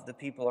love the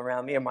people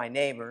around me or my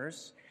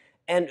neighbors?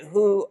 And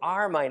who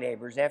are my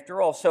neighbors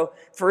after all? So,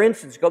 for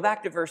instance, go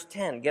back to verse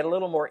 10, get a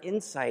little more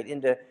insight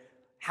into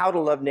how to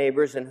love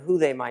neighbors and who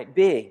they might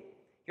be.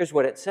 Here's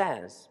what it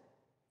says.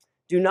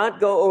 Do not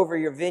go over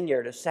your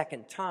vineyard a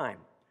second time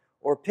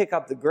or pick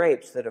up the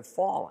grapes that have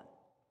fallen.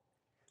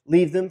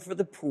 Leave them for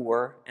the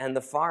poor and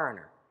the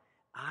foreigner.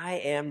 I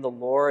am the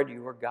Lord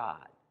your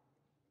God.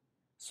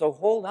 So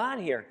hold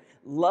on here.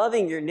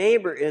 Loving your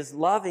neighbor is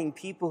loving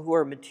people who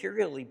are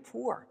materially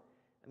poor.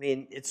 I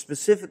mean, it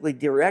specifically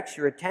directs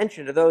your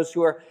attention to those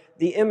who are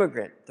the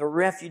immigrant, the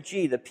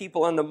refugee, the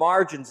people on the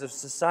margins of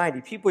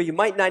society, people you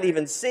might not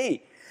even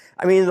see.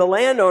 I mean, the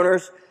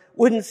landowners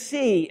wouldn't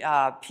see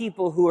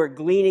people who are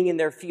gleaning in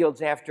their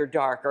fields after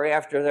dark or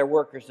after their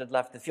workers had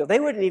left the field. They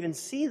wouldn't even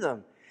see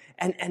them.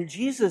 And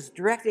Jesus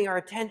directing our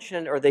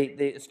attention, or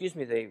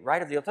the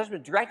writer of the Old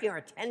Testament, directing our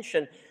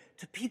attention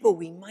to people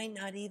we might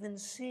not even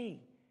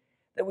see,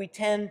 that we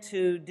tend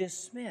to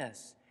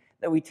dismiss,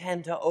 that we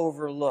tend to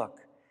overlook,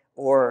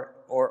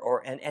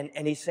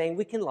 and he's saying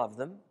we can love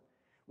them.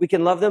 We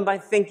can love them by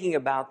thinking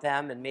about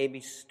them and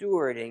maybe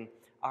stewarding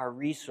our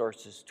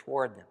resources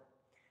toward them.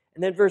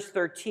 And then verse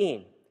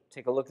 13,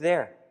 take a look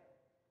there.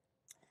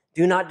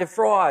 Do not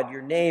defraud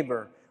your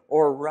neighbor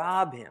or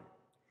rob him.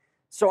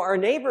 So our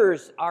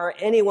neighbors are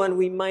anyone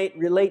we might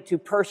relate to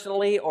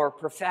personally or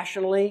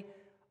professionally,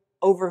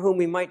 over whom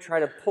we might try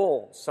to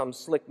pull some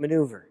slick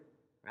maneuver,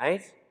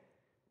 right?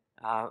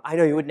 I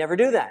know you would never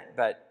do that,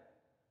 but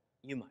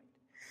you might.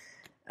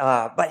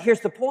 But here's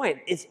the point.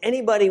 It's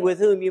anybody with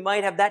whom you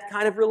might have that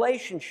kind of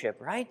relationship,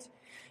 right?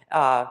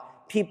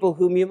 People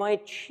whom you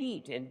might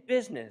cheat in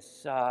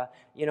business,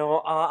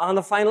 on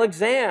the final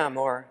exam,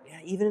 or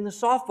even in the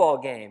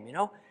softball game,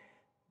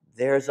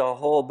 There's a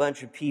whole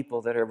bunch of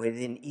people that are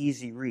within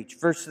easy reach.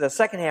 The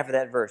second half of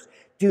that verse,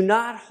 do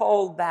not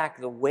hold back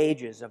the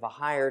wages of a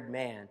hired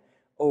man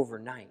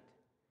overnight.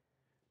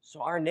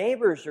 So our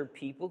neighbors are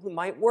people who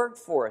might work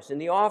for us in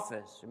the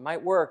office, who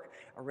might work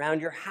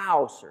around your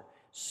house or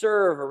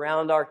serve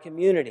around our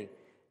community.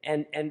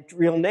 And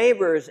real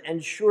neighbors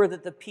ensure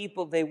that the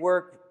people they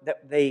work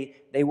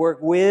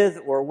with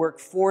or work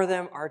for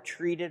them are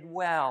treated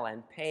well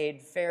and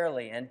paid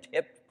fairly and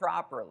tipped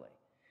properly.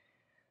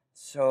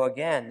 So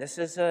again, this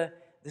is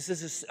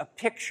a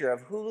picture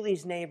of who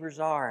these neighbors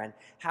are and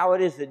how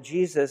it is that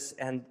Jesus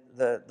and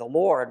the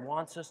Lord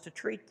wants us to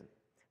treat them.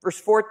 Verse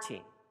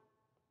 14,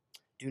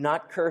 do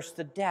not curse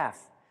the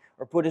deaf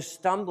or put a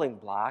stumbling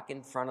block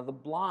in front of the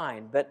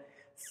blind, but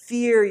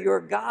fear your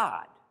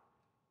God.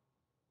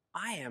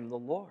 I am the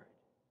Lord.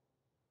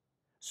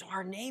 So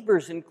our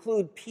neighbors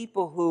include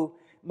people who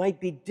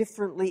might be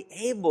differently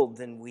abled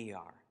than we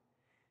are.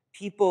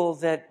 People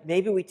that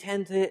maybe we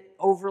tend to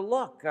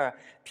overlook.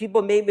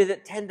 People maybe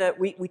that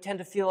we tend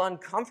to feel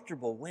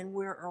uncomfortable when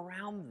we're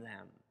around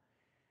them.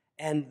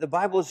 And the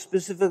Bible is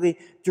specifically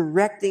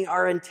directing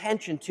our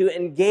attention to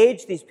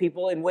engage these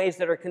people in ways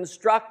that are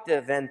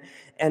constructive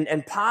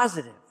and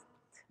positive.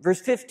 Verse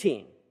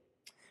 15,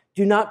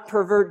 do not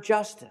pervert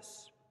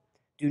justice.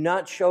 Do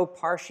not show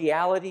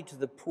partiality to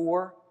the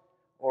poor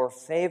or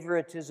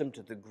favoritism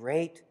to the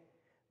great,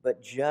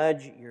 but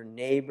judge your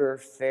neighbor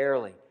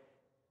fairly.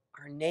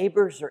 Our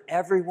neighbors are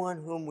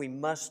everyone whom we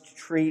must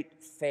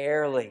treat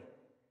fairly,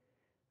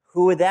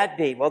 Who would that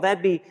be? Well,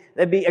 that'd be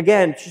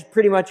again, just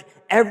pretty much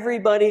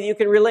everybody that you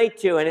can relate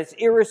to, and it's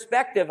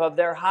irrespective of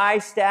their high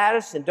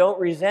status, and don't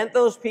resent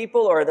those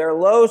people, or their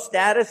low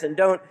status, and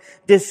don't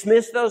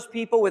dismiss those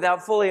people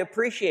without fully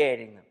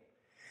appreciating them.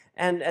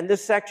 And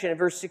this section in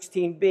verse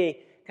 16b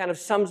kind of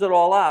sums it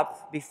all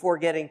up before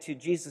getting to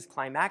Jesus'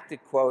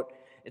 climactic quote.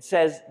 It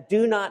says,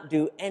 "Do not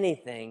do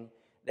anything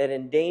that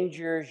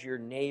endangers your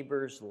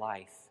neighbor's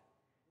life.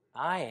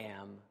 I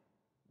am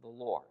the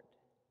Lord."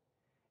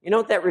 You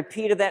note that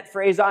repeat of that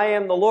phrase, "I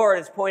am the Lord,"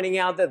 is pointing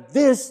out that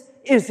this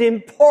is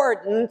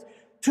important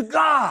to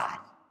God.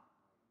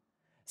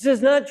 This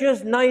is not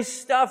just nice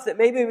stuff that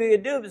maybe we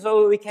could do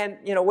so we can,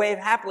 wave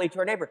happily to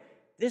our neighbor.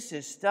 This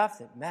is stuff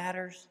that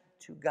matters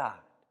to God,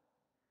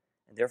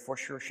 and therefore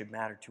sure should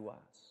matter to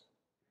us.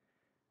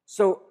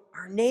 So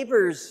our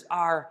neighbors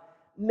are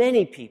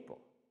many people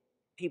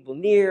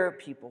near,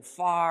 people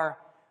far,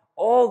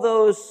 all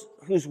those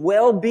whose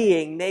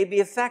well-being may be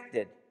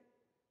affected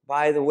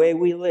by the way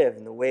we live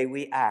and the way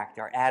we act,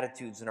 our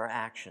attitudes and our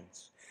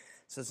actions.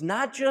 So it's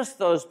not just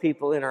those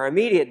people in our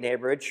immediate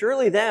neighborhood,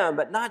 surely them,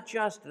 but not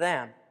just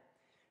them.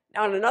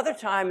 Now, at another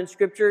time in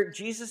Scripture,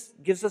 Jesus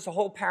gives us a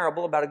whole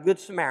parable about a Good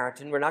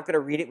Samaritan. We're not going to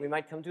read it. We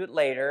might come to it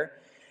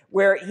later,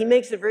 where he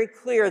makes it very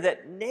clear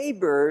that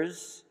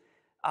neighbors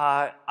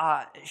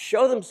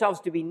show themselves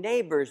to be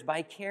neighbors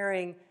by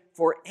caring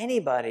for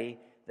anybody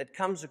that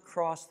comes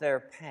across their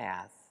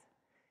path,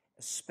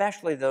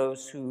 especially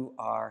those who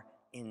are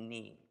in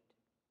need.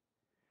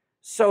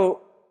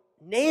 So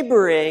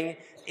neighboring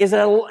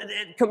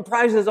it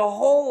comprises a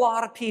whole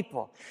lot of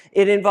people.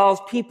 It involves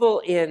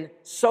people in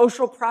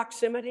social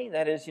proximity,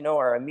 that is,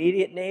 our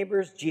immediate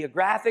neighbors,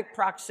 geographic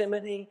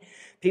proximity,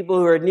 people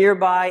who are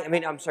nearby,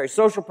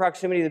 social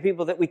proximity, the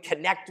people that we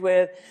connect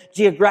with,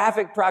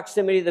 geographic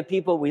proximity, the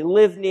people we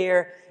live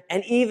near,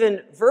 and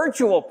even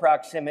virtual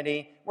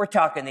proximity, we're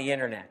talking the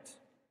internet.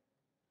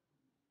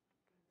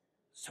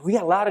 So we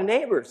got a lot of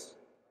neighbors.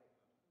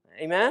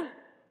 Amen?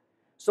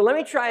 So let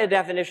me try a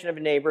definition of a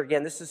neighbor.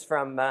 Again, this is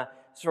from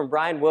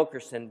Brian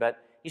Wilkerson, but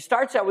he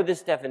starts out with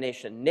this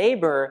definition.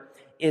 Neighbor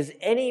is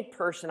any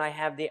person I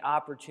have the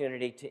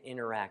opportunity to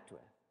interact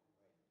with.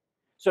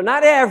 So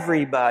not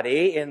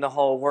everybody in the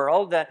whole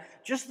world,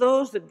 just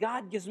those that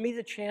God gives me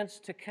the chance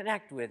to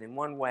connect with in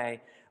one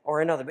way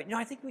or another. But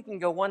I think we can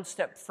go one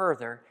step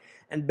further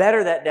and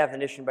better that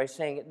definition by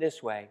saying it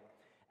this way.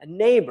 A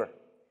neighbor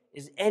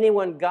is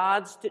anyone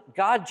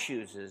God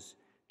chooses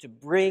to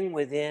bring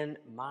within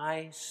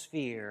my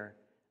sphere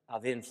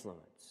of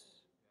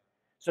influence.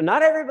 So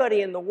not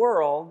everybody in the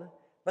world,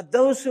 but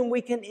those whom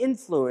we can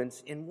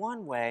influence in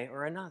one way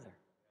or another.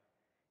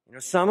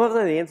 Some of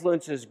them, the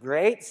influence is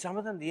great. Some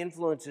of them, the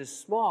influence is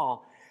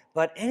small.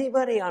 But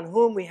anybody on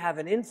whom we have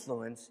an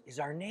influence is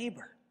our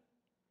neighbor.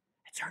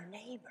 It's our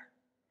neighbor.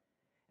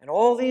 And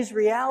all these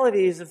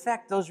realities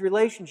affect those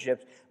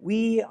relationships.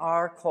 We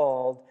are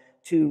called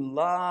to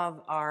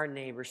love our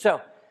neighbor.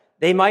 So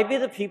they might be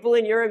the people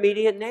in your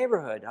immediate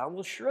neighborhood.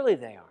 Well, surely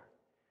they are.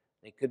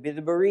 They could be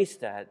the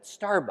barista at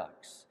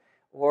Starbucks,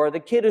 or the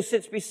kid who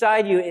sits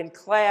beside you in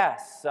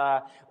class,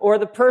 or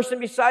the person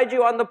beside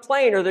you on the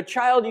plane, or the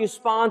child you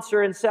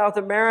sponsor in South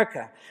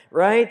America,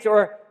 right?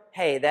 Or,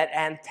 hey, that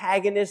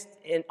antagonist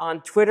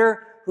on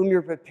Twitter whom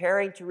you're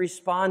preparing to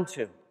respond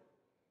to.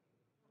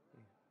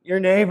 Your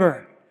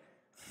neighbor.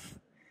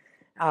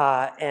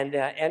 Or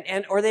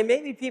they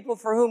may be people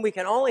for whom we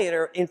can only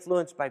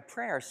influence by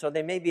prayer. So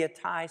they may be a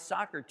Thai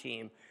soccer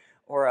team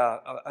or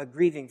a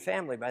grieving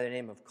family by the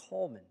name of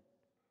Coleman.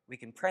 We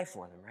can pray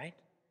for them, right?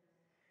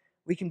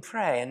 We can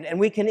pray and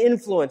we can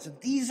influence.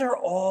 These are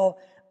all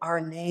our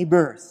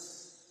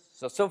neighbors.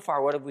 So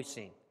far, what have we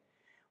seen?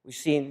 We've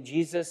seen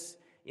Jesus,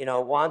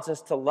 wants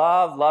us to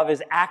love. Love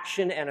is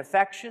action and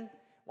affection.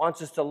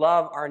 Wants us to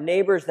love our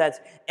neighbors. That's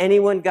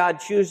anyone God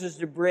chooses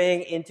to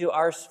bring into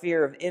our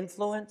sphere of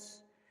influence.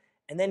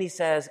 And then he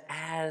says,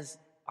 as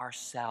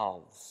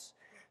ourselves.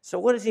 So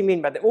what does he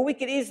mean by that? Well, we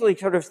could easily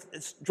sort of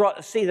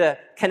see the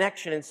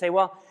connection and say,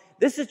 well,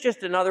 this is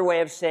just another way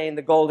of saying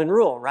the golden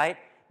rule, right?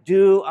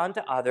 Do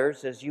unto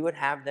others as you would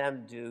have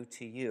them do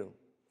to you.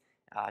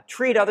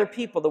 Treat other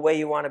people the way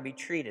you want to be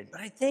treated. But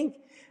I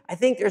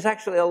think there's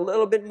actually a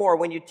little bit more.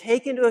 When you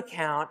take into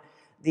account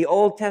the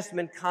Old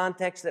Testament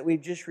context that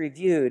we've just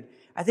reviewed,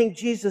 I think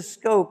Jesus'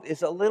 scope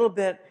is a little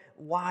bit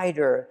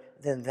wider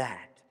than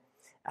that.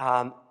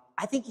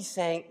 I think he's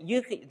saying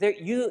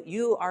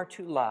you are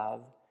to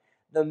love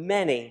the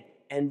many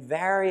and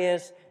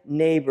various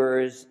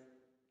neighbors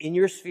in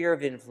your sphere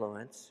of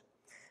influence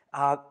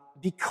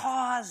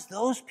because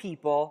those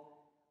people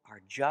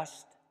are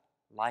just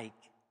like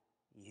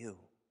you.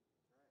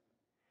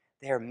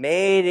 They're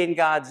made in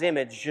God's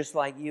image just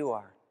like you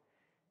are.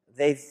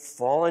 They've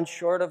fallen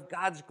short of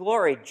God's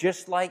glory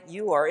just like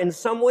you are. In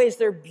some ways,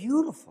 they're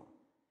beautiful,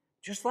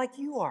 just like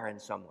you are in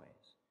some ways.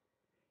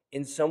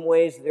 In some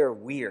ways, they're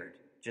weird,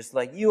 just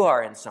like you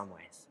are in some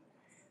ways.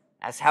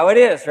 That's how it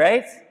is,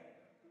 right?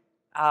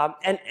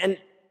 And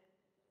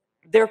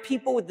They're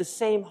people with the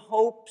same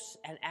hopes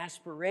and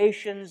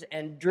aspirations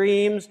and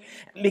dreams.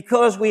 And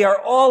because we are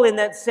all in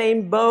that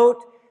same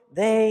boat,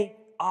 they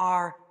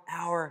are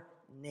our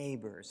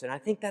neighbors. And I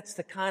think that's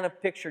the kind of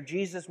picture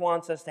Jesus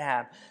wants us to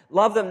have.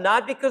 Love them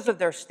not because of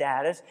their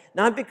status,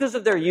 not because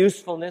of their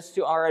usefulness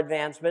to our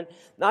advancement,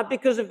 not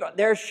because of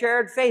their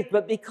shared faith,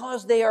 but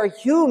because they are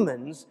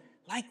humans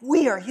like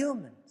we are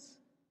humans.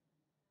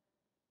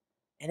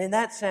 And in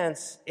that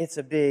sense, it's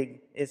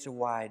a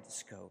wide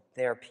scope.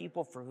 They are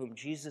people for whom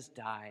Jesus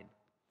died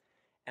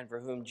and for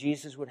whom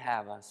Jesus would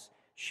have us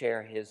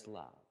share his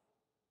love.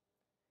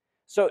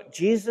 So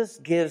Jesus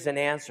gives an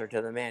answer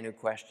to the man who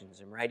questions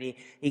him, right?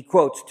 He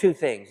quotes two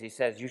things. He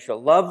says, you shall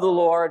love the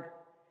Lord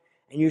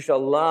and you shall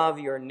love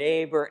your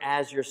neighbor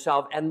as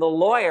yourself. And the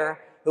lawyer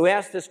who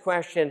asked this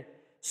question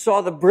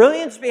saw the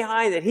brilliance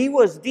behind it. He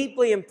was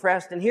deeply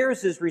impressed, and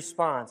here's his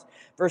response,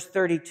 verse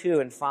 32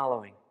 and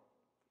following.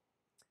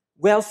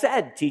 Well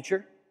said,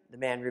 teacher, the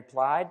man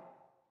replied.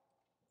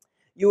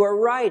 You are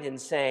right in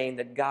saying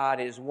that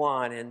God is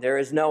one and there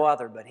is no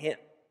other but him.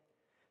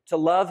 To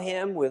love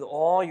him with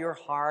all your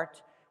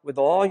heart, with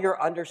all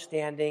your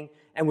understanding,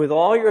 and with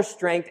all your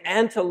strength,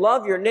 and to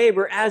love your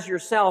neighbor as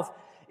yourself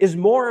is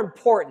more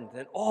important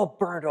than all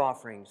burnt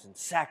offerings and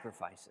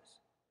sacrifices.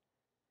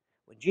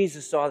 When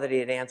Jesus saw that he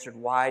had answered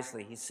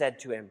wisely, he said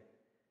to him,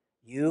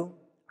 you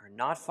are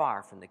not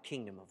far from the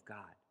kingdom of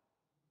God.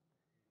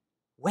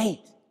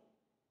 Wait.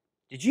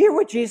 Did you hear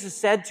what Jesus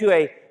said to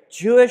a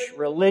Jewish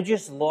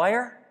religious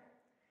lawyer?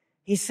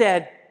 He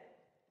said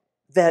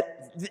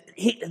that,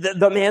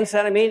 the man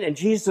said, and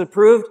Jesus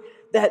approved,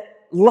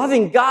 that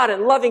loving God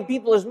and loving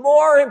people is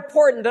more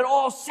important than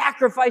all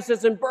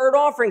sacrifices and burnt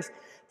offerings.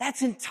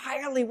 That's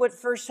entirely what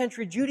first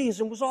century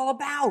Judaism was all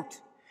about.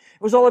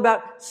 It was all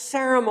about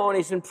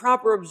ceremonies and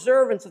proper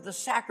observance of the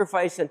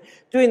sacrifice and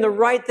doing the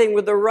right thing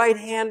with the right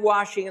hand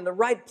washing in the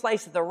right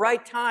place at the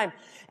right time.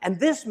 And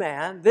this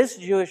man, this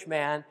Jewish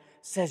man,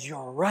 says,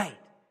 you're right,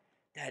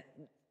 that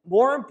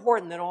more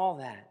important than all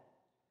that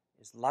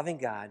is loving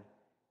God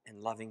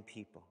and loving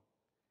people.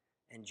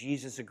 And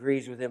Jesus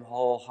agrees with him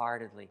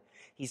wholeheartedly.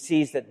 He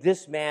sees that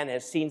this man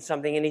has seen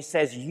something, and he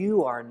says,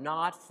 you are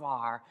not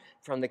far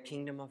from the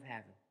kingdom of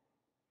heaven.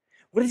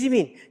 What does he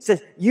mean? He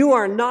says, you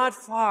are not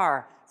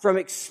far from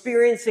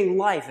experiencing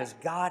life as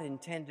God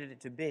intended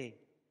it to be.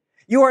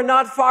 You are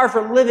not far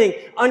from living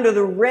under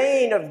the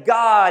reign of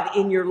God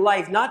in your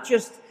life, not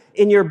just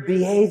in your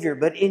behavior,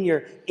 but in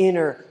your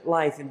inner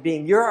life and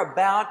being. You're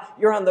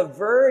on the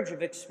verge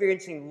of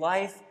experiencing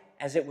life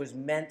as it was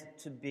meant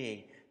to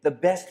be. The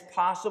best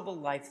possible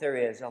life there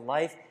is, a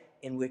life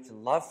in which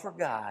love for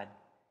God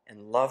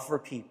and love for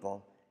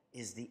people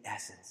is the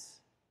essence.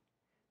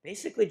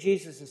 Basically,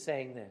 Jesus is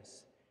saying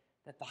this,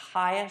 that the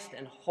highest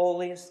and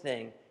holiest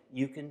thing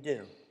you can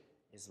do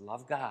is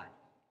love God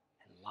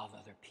and love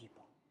other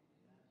people.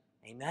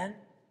 Amen?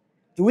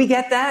 Do we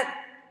get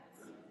that?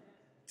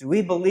 Do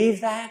we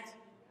believe that?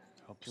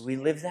 Do we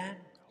live that?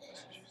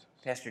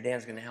 Pastor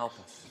Dan's going to help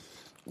us.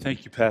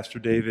 Thank you, Pastor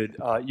David.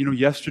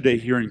 Yesterday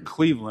here in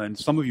Cleveland,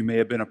 some of you may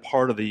have been a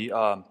part of the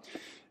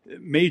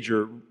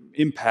major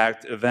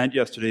impact event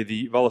yesterday,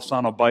 the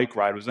Velasano bike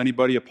ride. Was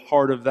anybody a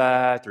part of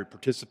that or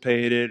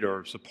participated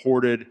or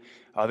supported?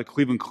 The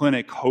Cleveland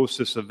Clinic hosts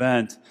this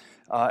event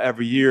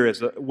every year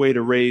as a way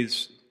to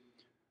raise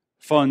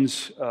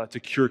funds to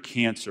cure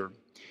cancer.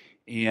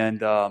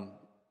 And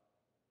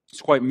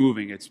it's quite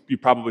moving. You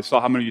probably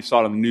saw, how many of you saw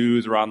it on the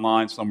news or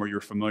online somewhere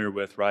you're familiar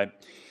with, right?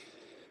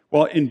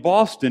 Well, in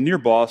Boston, near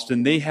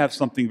Boston, they have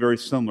something very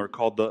similar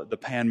called the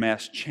Pan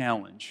Mass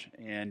Challenge.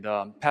 And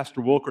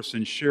Pastor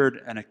Wilkerson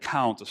shared an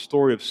account, a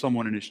story of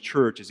someone in his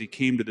church as he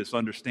came to this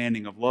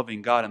understanding of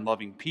loving God and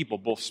loving people,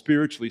 both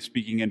spiritually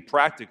speaking and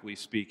practically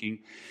speaking.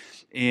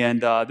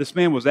 And this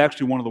man was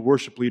actually one of the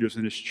worship leaders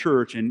in his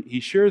church, and he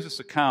shares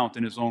this account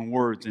in his own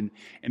words. And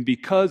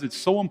because it's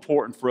so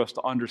important for us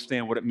to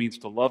understand what it means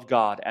to love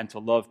God and to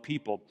love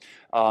people,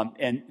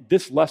 and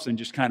this lesson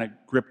just kind of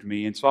gripped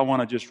me, and so I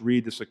want to just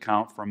read this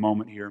account for a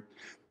moment here.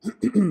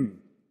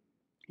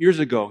 Years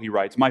ago, he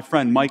writes, my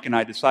friend Mike and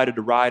I decided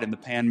to ride in the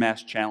Pan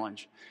Mass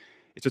Challenge.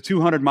 It's a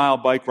 200-mile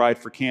bike ride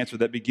for cancer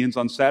that begins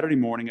on Saturday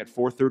morning at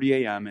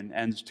 4:30 a.m. and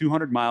ends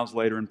 200 miles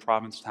later in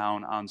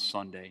Provincetown on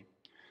Sunday.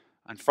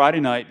 On Friday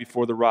night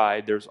before the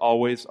ride, there's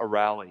always a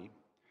rally.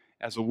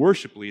 As a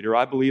worship leader,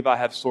 I believe I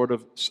have sort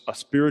of a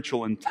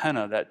spiritual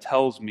antenna that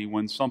tells me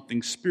when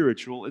something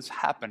spiritual is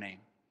happening.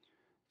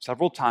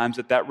 Several times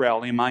at that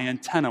rally, my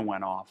antenna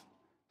went off,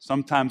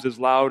 sometimes as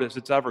loud as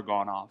it's ever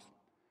gone off.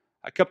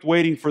 I kept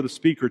waiting for the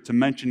speaker to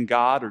mention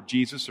God or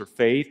Jesus or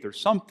faith or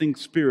something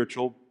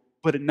spiritual,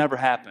 but it never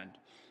happened.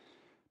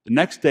 The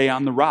next day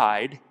on the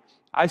ride,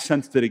 I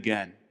sensed it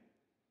again.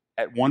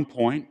 At one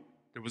point,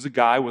 there was a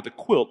guy with a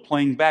quilt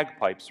playing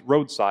bagpipes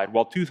roadside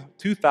while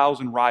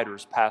 2,000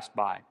 riders passed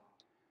by.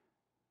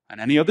 On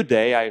any other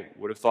day, I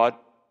would have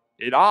thought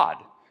it odd,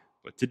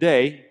 but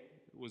today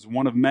it was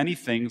one of many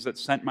things that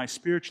sent my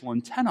spiritual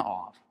antenna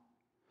off.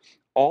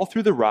 All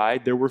through the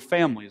ride, there were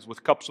families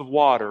with cups of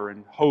water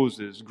and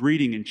hoses,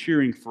 greeting and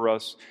cheering for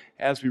us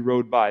as we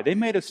rode by. They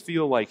made us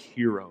feel like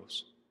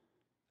heroes.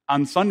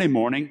 On Sunday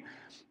morning,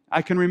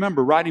 I can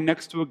remember riding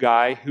next to a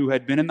guy who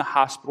had been in the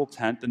hospital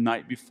tent the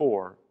night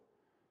before.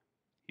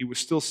 He was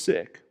still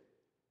sick,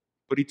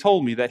 but he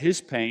told me that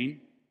his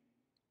pain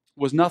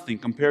was nothing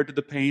compared to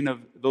the pain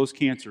of those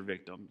cancer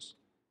victims.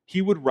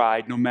 He would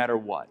ride no matter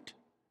what.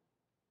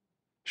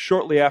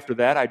 Shortly after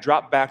that, I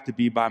dropped back to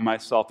be by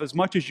myself, as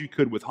much as you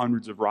could with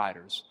hundreds of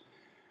riders.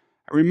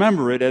 I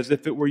remember it as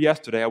if it were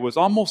yesterday. I was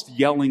almost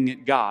yelling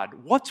at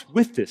God. What's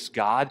with this,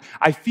 God?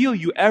 I feel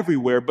you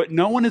everywhere, but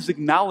no one is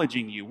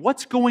acknowledging you.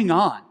 What's going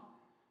on?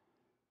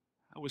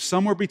 I was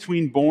somewhere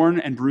between Bourne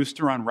and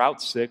Brewster on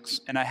Route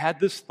 6, and I had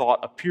this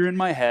thought appear in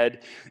my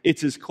head.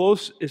 It's as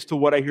close as to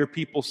what I hear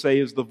people say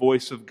is the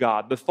voice of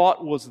God. The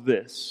thought was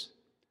this: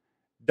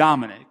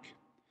 Dominic,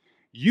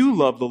 you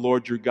love the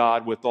Lord your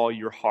God with all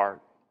your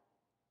heart.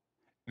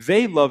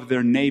 They love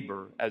their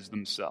neighbor as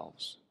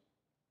themselves.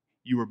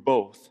 You are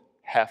both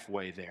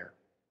halfway there.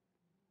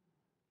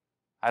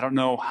 I don't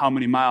know how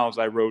many miles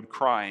I rode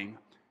crying.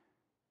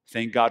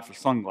 Thank God for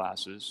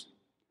sunglasses.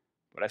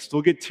 But I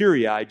still get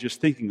teary-eyed just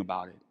thinking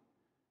about it.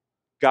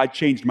 God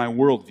changed my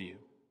worldview.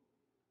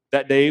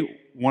 That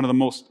day, one of the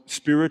most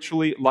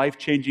spiritually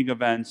life-changing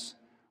events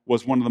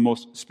was one of the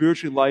most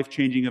spiritually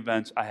life-changing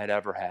events I had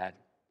ever had.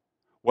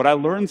 What I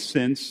learned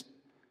since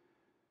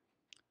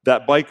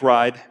that bike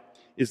ride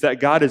is that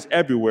God is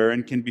everywhere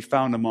and can be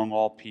found among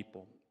all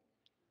people.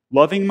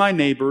 Loving my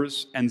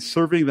neighbors and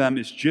serving them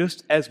is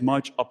just as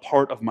much a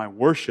part of my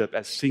worship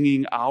as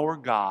singing Our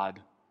God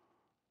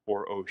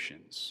or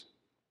Oceans.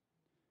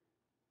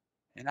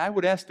 And I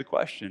would ask the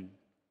question,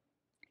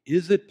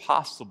 is it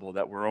possible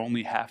that we're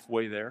only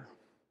halfway there?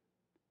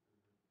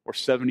 Or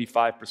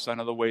 75%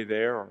 of the way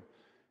there? Or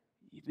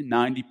even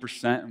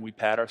 90% and we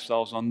pat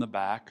ourselves on the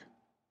back?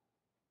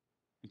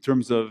 In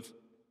terms of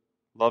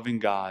loving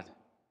God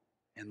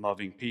and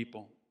loving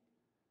people.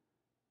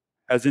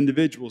 As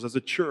individuals, as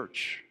a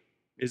church,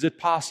 is it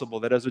possible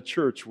that as a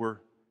church we're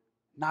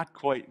not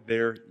quite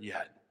there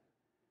yet?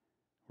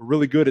 We're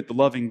really good at the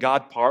loving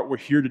God part. We're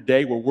here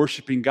today. We're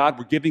worshiping God.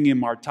 We're giving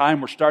Him our time.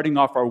 We're starting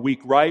off our week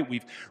right.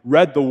 We've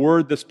read the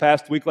Word this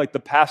past week like the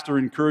pastor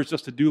encouraged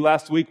us to do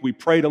last week. We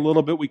prayed a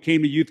little bit. We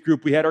came to youth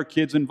group. We had our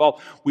kids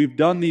involved. We've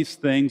done these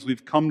things.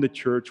 We've come to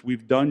church.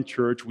 We've done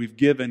church. We've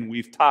given.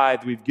 We've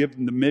tithed. We've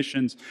given to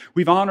missions.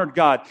 We've honored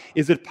God.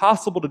 Is it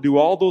possible to do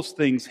all those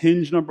things,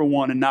 hinge number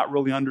one, and not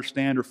really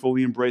understand or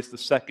fully embrace the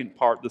second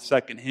part, the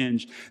second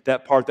hinge,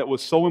 that part that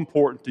was so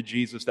important to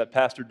Jesus that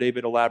Pastor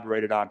David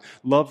elaborated on?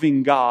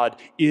 Loving God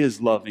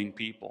is loving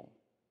people.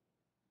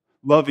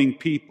 Loving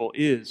people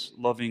is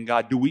loving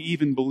God. Do we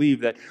even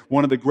believe that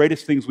one of the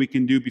greatest things we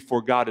can do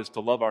before God is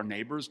to love our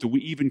neighbors? Do we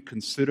even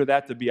consider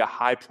that to be a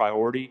high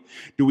priority?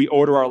 Do we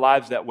order our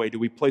lives that way? Do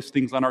we place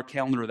things on our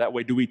calendar that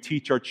way? Do we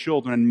teach our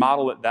children and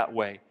model it that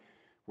way?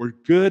 We're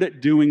good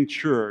at doing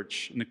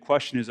church, and the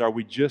question is, are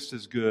we just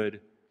as good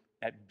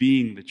at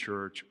being the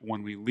church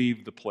when we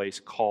leave the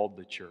place called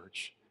the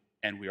church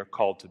and we are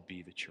called to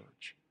be the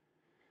church?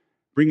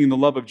 Bringing the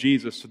love of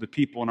Jesus to the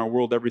people in our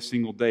world every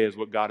single day is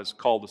what God has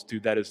called us to.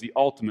 That is the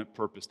ultimate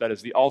purpose. That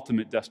is the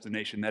ultimate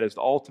destination. That is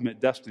the ultimate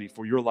destiny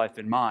for your life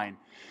and mine.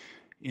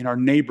 In our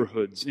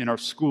neighborhoods, in our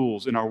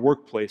schools, in our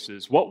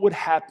workplaces. What would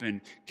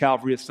happen,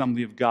 Calvary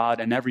Assembly of God,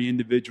 and every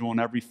individual and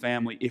every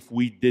family if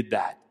we did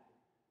that?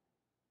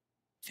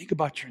 Think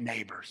about your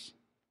neighbors.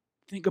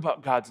 Think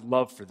about God's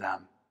love for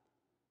them.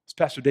 As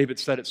Pastor David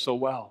said it so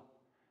well,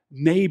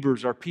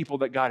 neighbors are people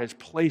that God has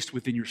placed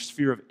within your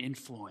sphere of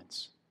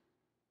influence.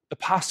 The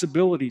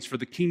possibilities for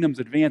the kingdom's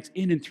advance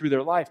in and through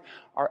their life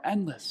are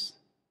endless.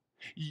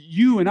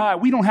 You and I,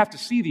 we don't have to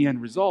see the end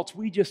results.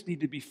 We just need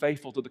to be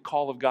faithful to the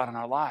call of God in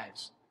our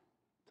lives,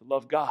 to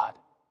love God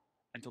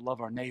and to love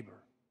our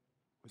neighbor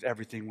with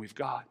everything we've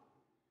got.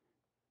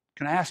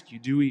 Can I ask you,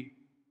 do we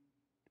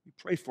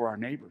pray for our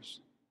neighbors?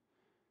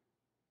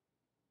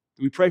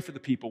 Do we pray for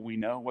the people we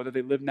know, whether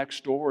they live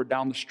next door or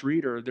down the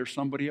street or there's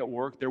somebody at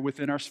work, they're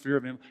within our sphere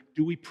of influence?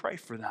 Do we pray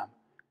for them?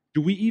 Do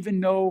we even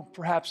know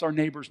perhaps our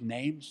neighbors'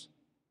 names?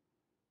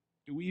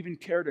 Do we even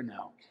care to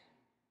know?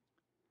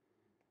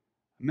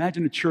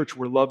 Imagine a church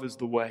where love is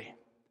the way.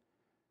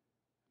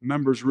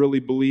 Members really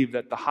believe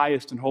that the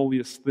highest and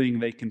holiest thing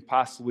they can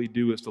possibly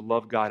do is to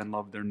love God and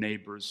love their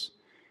neighbors.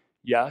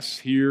 Yes,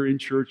 here in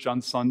church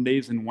on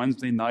Sundays and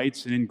Wednesday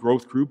nights and in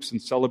growth groups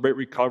and Celebrate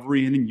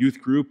Recovery and in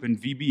youth group and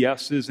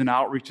VBSs and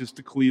outreaches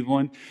to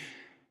Cleveland,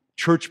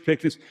 church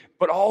picnics,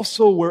 but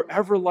also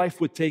wherever life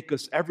would take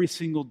us every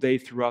single day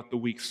throughout the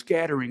week,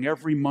 scattering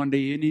every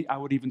Monday, I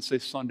would even say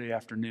Sunday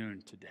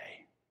afternoon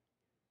today.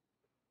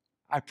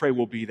 I pray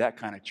we'll be that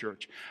kind of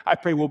church. I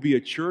pray we'll be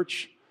a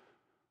church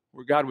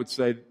where God would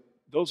say,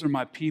 those are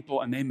my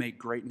people and they make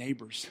great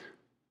neighbors.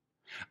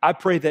 I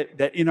pray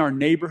that in our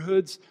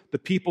neighborhoods, the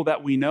people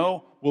that we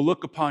know will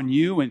look upon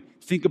you and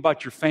think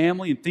about your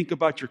family and think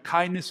about your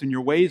kindness and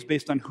your ways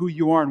based on who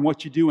you are and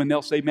what you do. And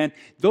they'll say, man,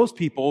 those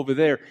people over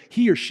there,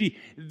 he or she,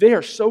 they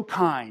are so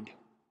kind.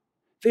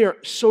 They are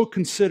so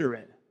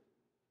considerate.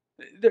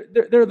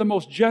 They're the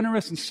most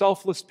generous and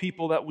selfless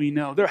people that we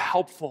know. They're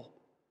helpful.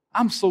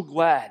 I'm so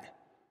glad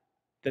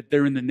that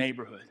they're in the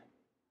neighborhood.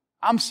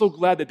 I'm so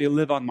glad that they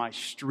live on my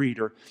street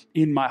or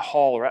in my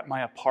hall or at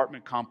my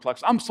apartment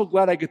complex. I'm so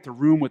glad I get to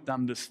room with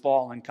them this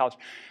fall in college.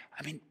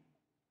 I mean,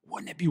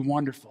 wouldn't it be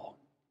wonderful?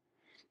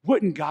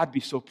 Wouldn't God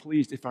be so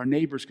pleased if our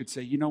neighbors could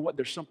say, you know what,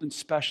 there's something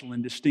special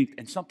and distinct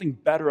and something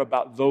better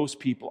about those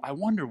people. I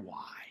wonder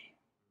why.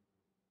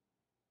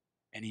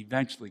 And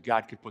eventually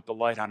God could put the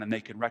light on and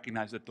they can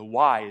recognize that the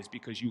why is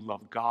because you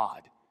love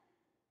God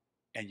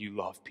and you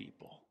love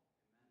people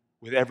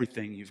with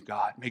everything you've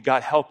got. May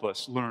God help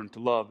us learn to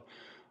love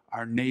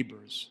our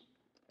neighbors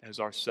as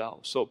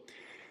ourselves. So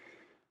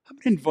I'm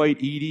going to invite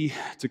Edie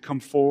to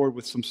come forward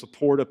with some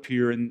support up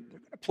here, and they're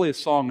going to play a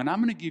song, and I'm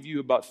going to give you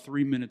about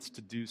 3 minutes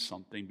to do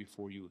something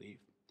before you leave.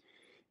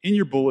 In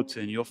your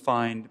bulletin, you'll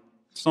find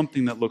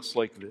something that looks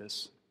like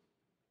this.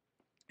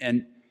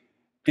 And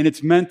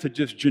it's meant to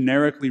just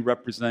generically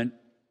represent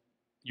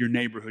your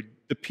neighborhood,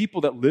 the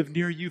people that live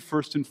near you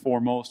first and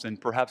foremost,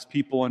 and perhaps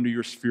people under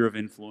your sphere of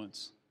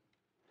influence.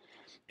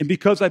 And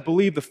because I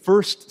believe the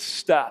first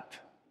step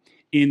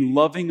in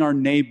loving our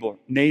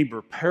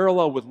neighbor,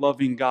 parallel with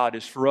loving God,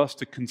 is for us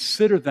to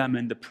consider them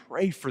and to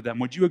pray for them.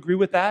 Would you agree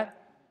with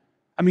that?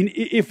 I mean,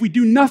 if we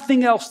do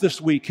nothing else this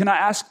week, can I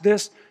ask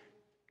this?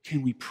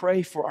 Can we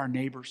pray for our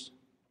neighbors?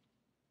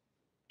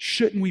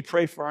 Shouldn't we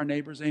pray for our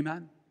neighbors?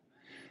 Amen?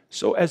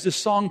 So as this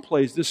song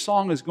plays, this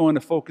song is going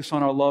to focus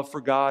on our love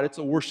for God. It's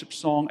a worship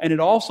song, and it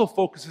also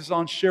focuses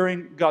on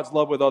sharing God's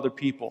love with other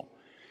people.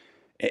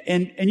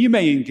 And you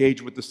may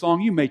engage with the song,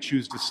 you may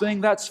choose to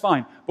sing, that's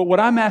fine. But what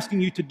I'm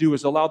asking you to do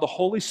is allow the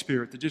Holy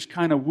Spirit to just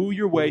kind of woo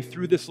your way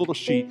through this little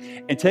sheet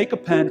and take a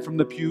pen from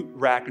the pew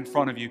rack in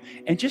front of you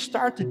and just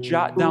start to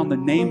jot down the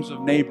names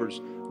of neighbors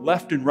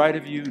left and right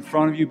of you, in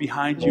front of you,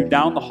 behind you,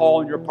 down the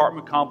hall in your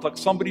apartment complex,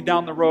 somebody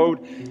down the road.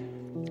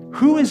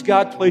 Who has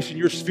God placed in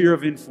your sphere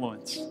of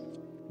influence?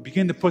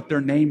 Begin to put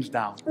their names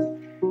down.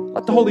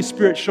 Let the Holy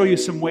Spirit show you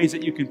some ways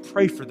that you can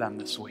pray for them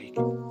this week.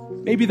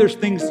 Maybe there's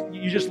things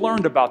you just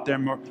learned about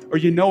them or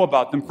you know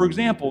about them. For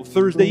example,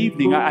 Thursday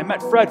evening, I met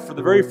Fred for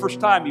the very first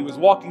time. He was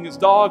walking his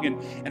dog,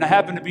 and I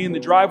happened to be in the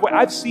driveway.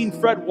 I've seen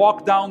Fred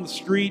walk down the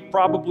street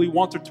probably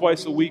once or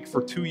twice a week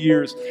for 2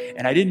 years,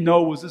 and I didn't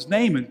know it was his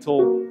name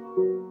until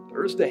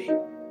Thursday.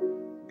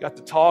 Got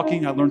to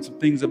talking. I learned some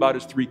things about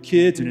his 3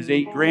 kids and his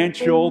 8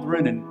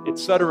 grandchildren, and et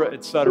cetera,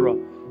 et cetera.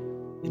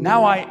 And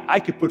now I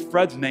could put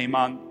Fred's name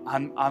on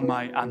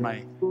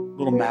my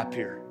little map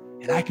here.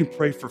 And I can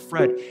pray for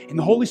Fred. And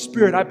the Holy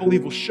Spirit, I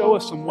believe, will show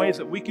us some ways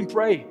that we can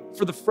pray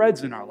for the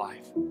Freds in our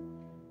life.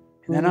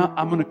 And then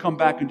I'm going to come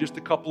back in just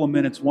a couple of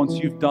minutes once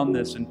you've done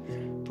this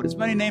and put as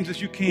many names as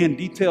you can,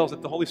 details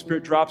that the Holy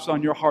Spirit drops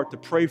on your heart to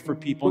pray for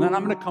people. And then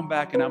I'm going to come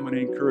back and I'm going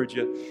to encourage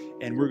you.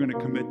 And we're going to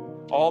commit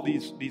all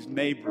these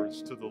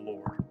neighbors to the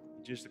Lord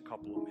in just a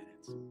couple of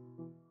minutes.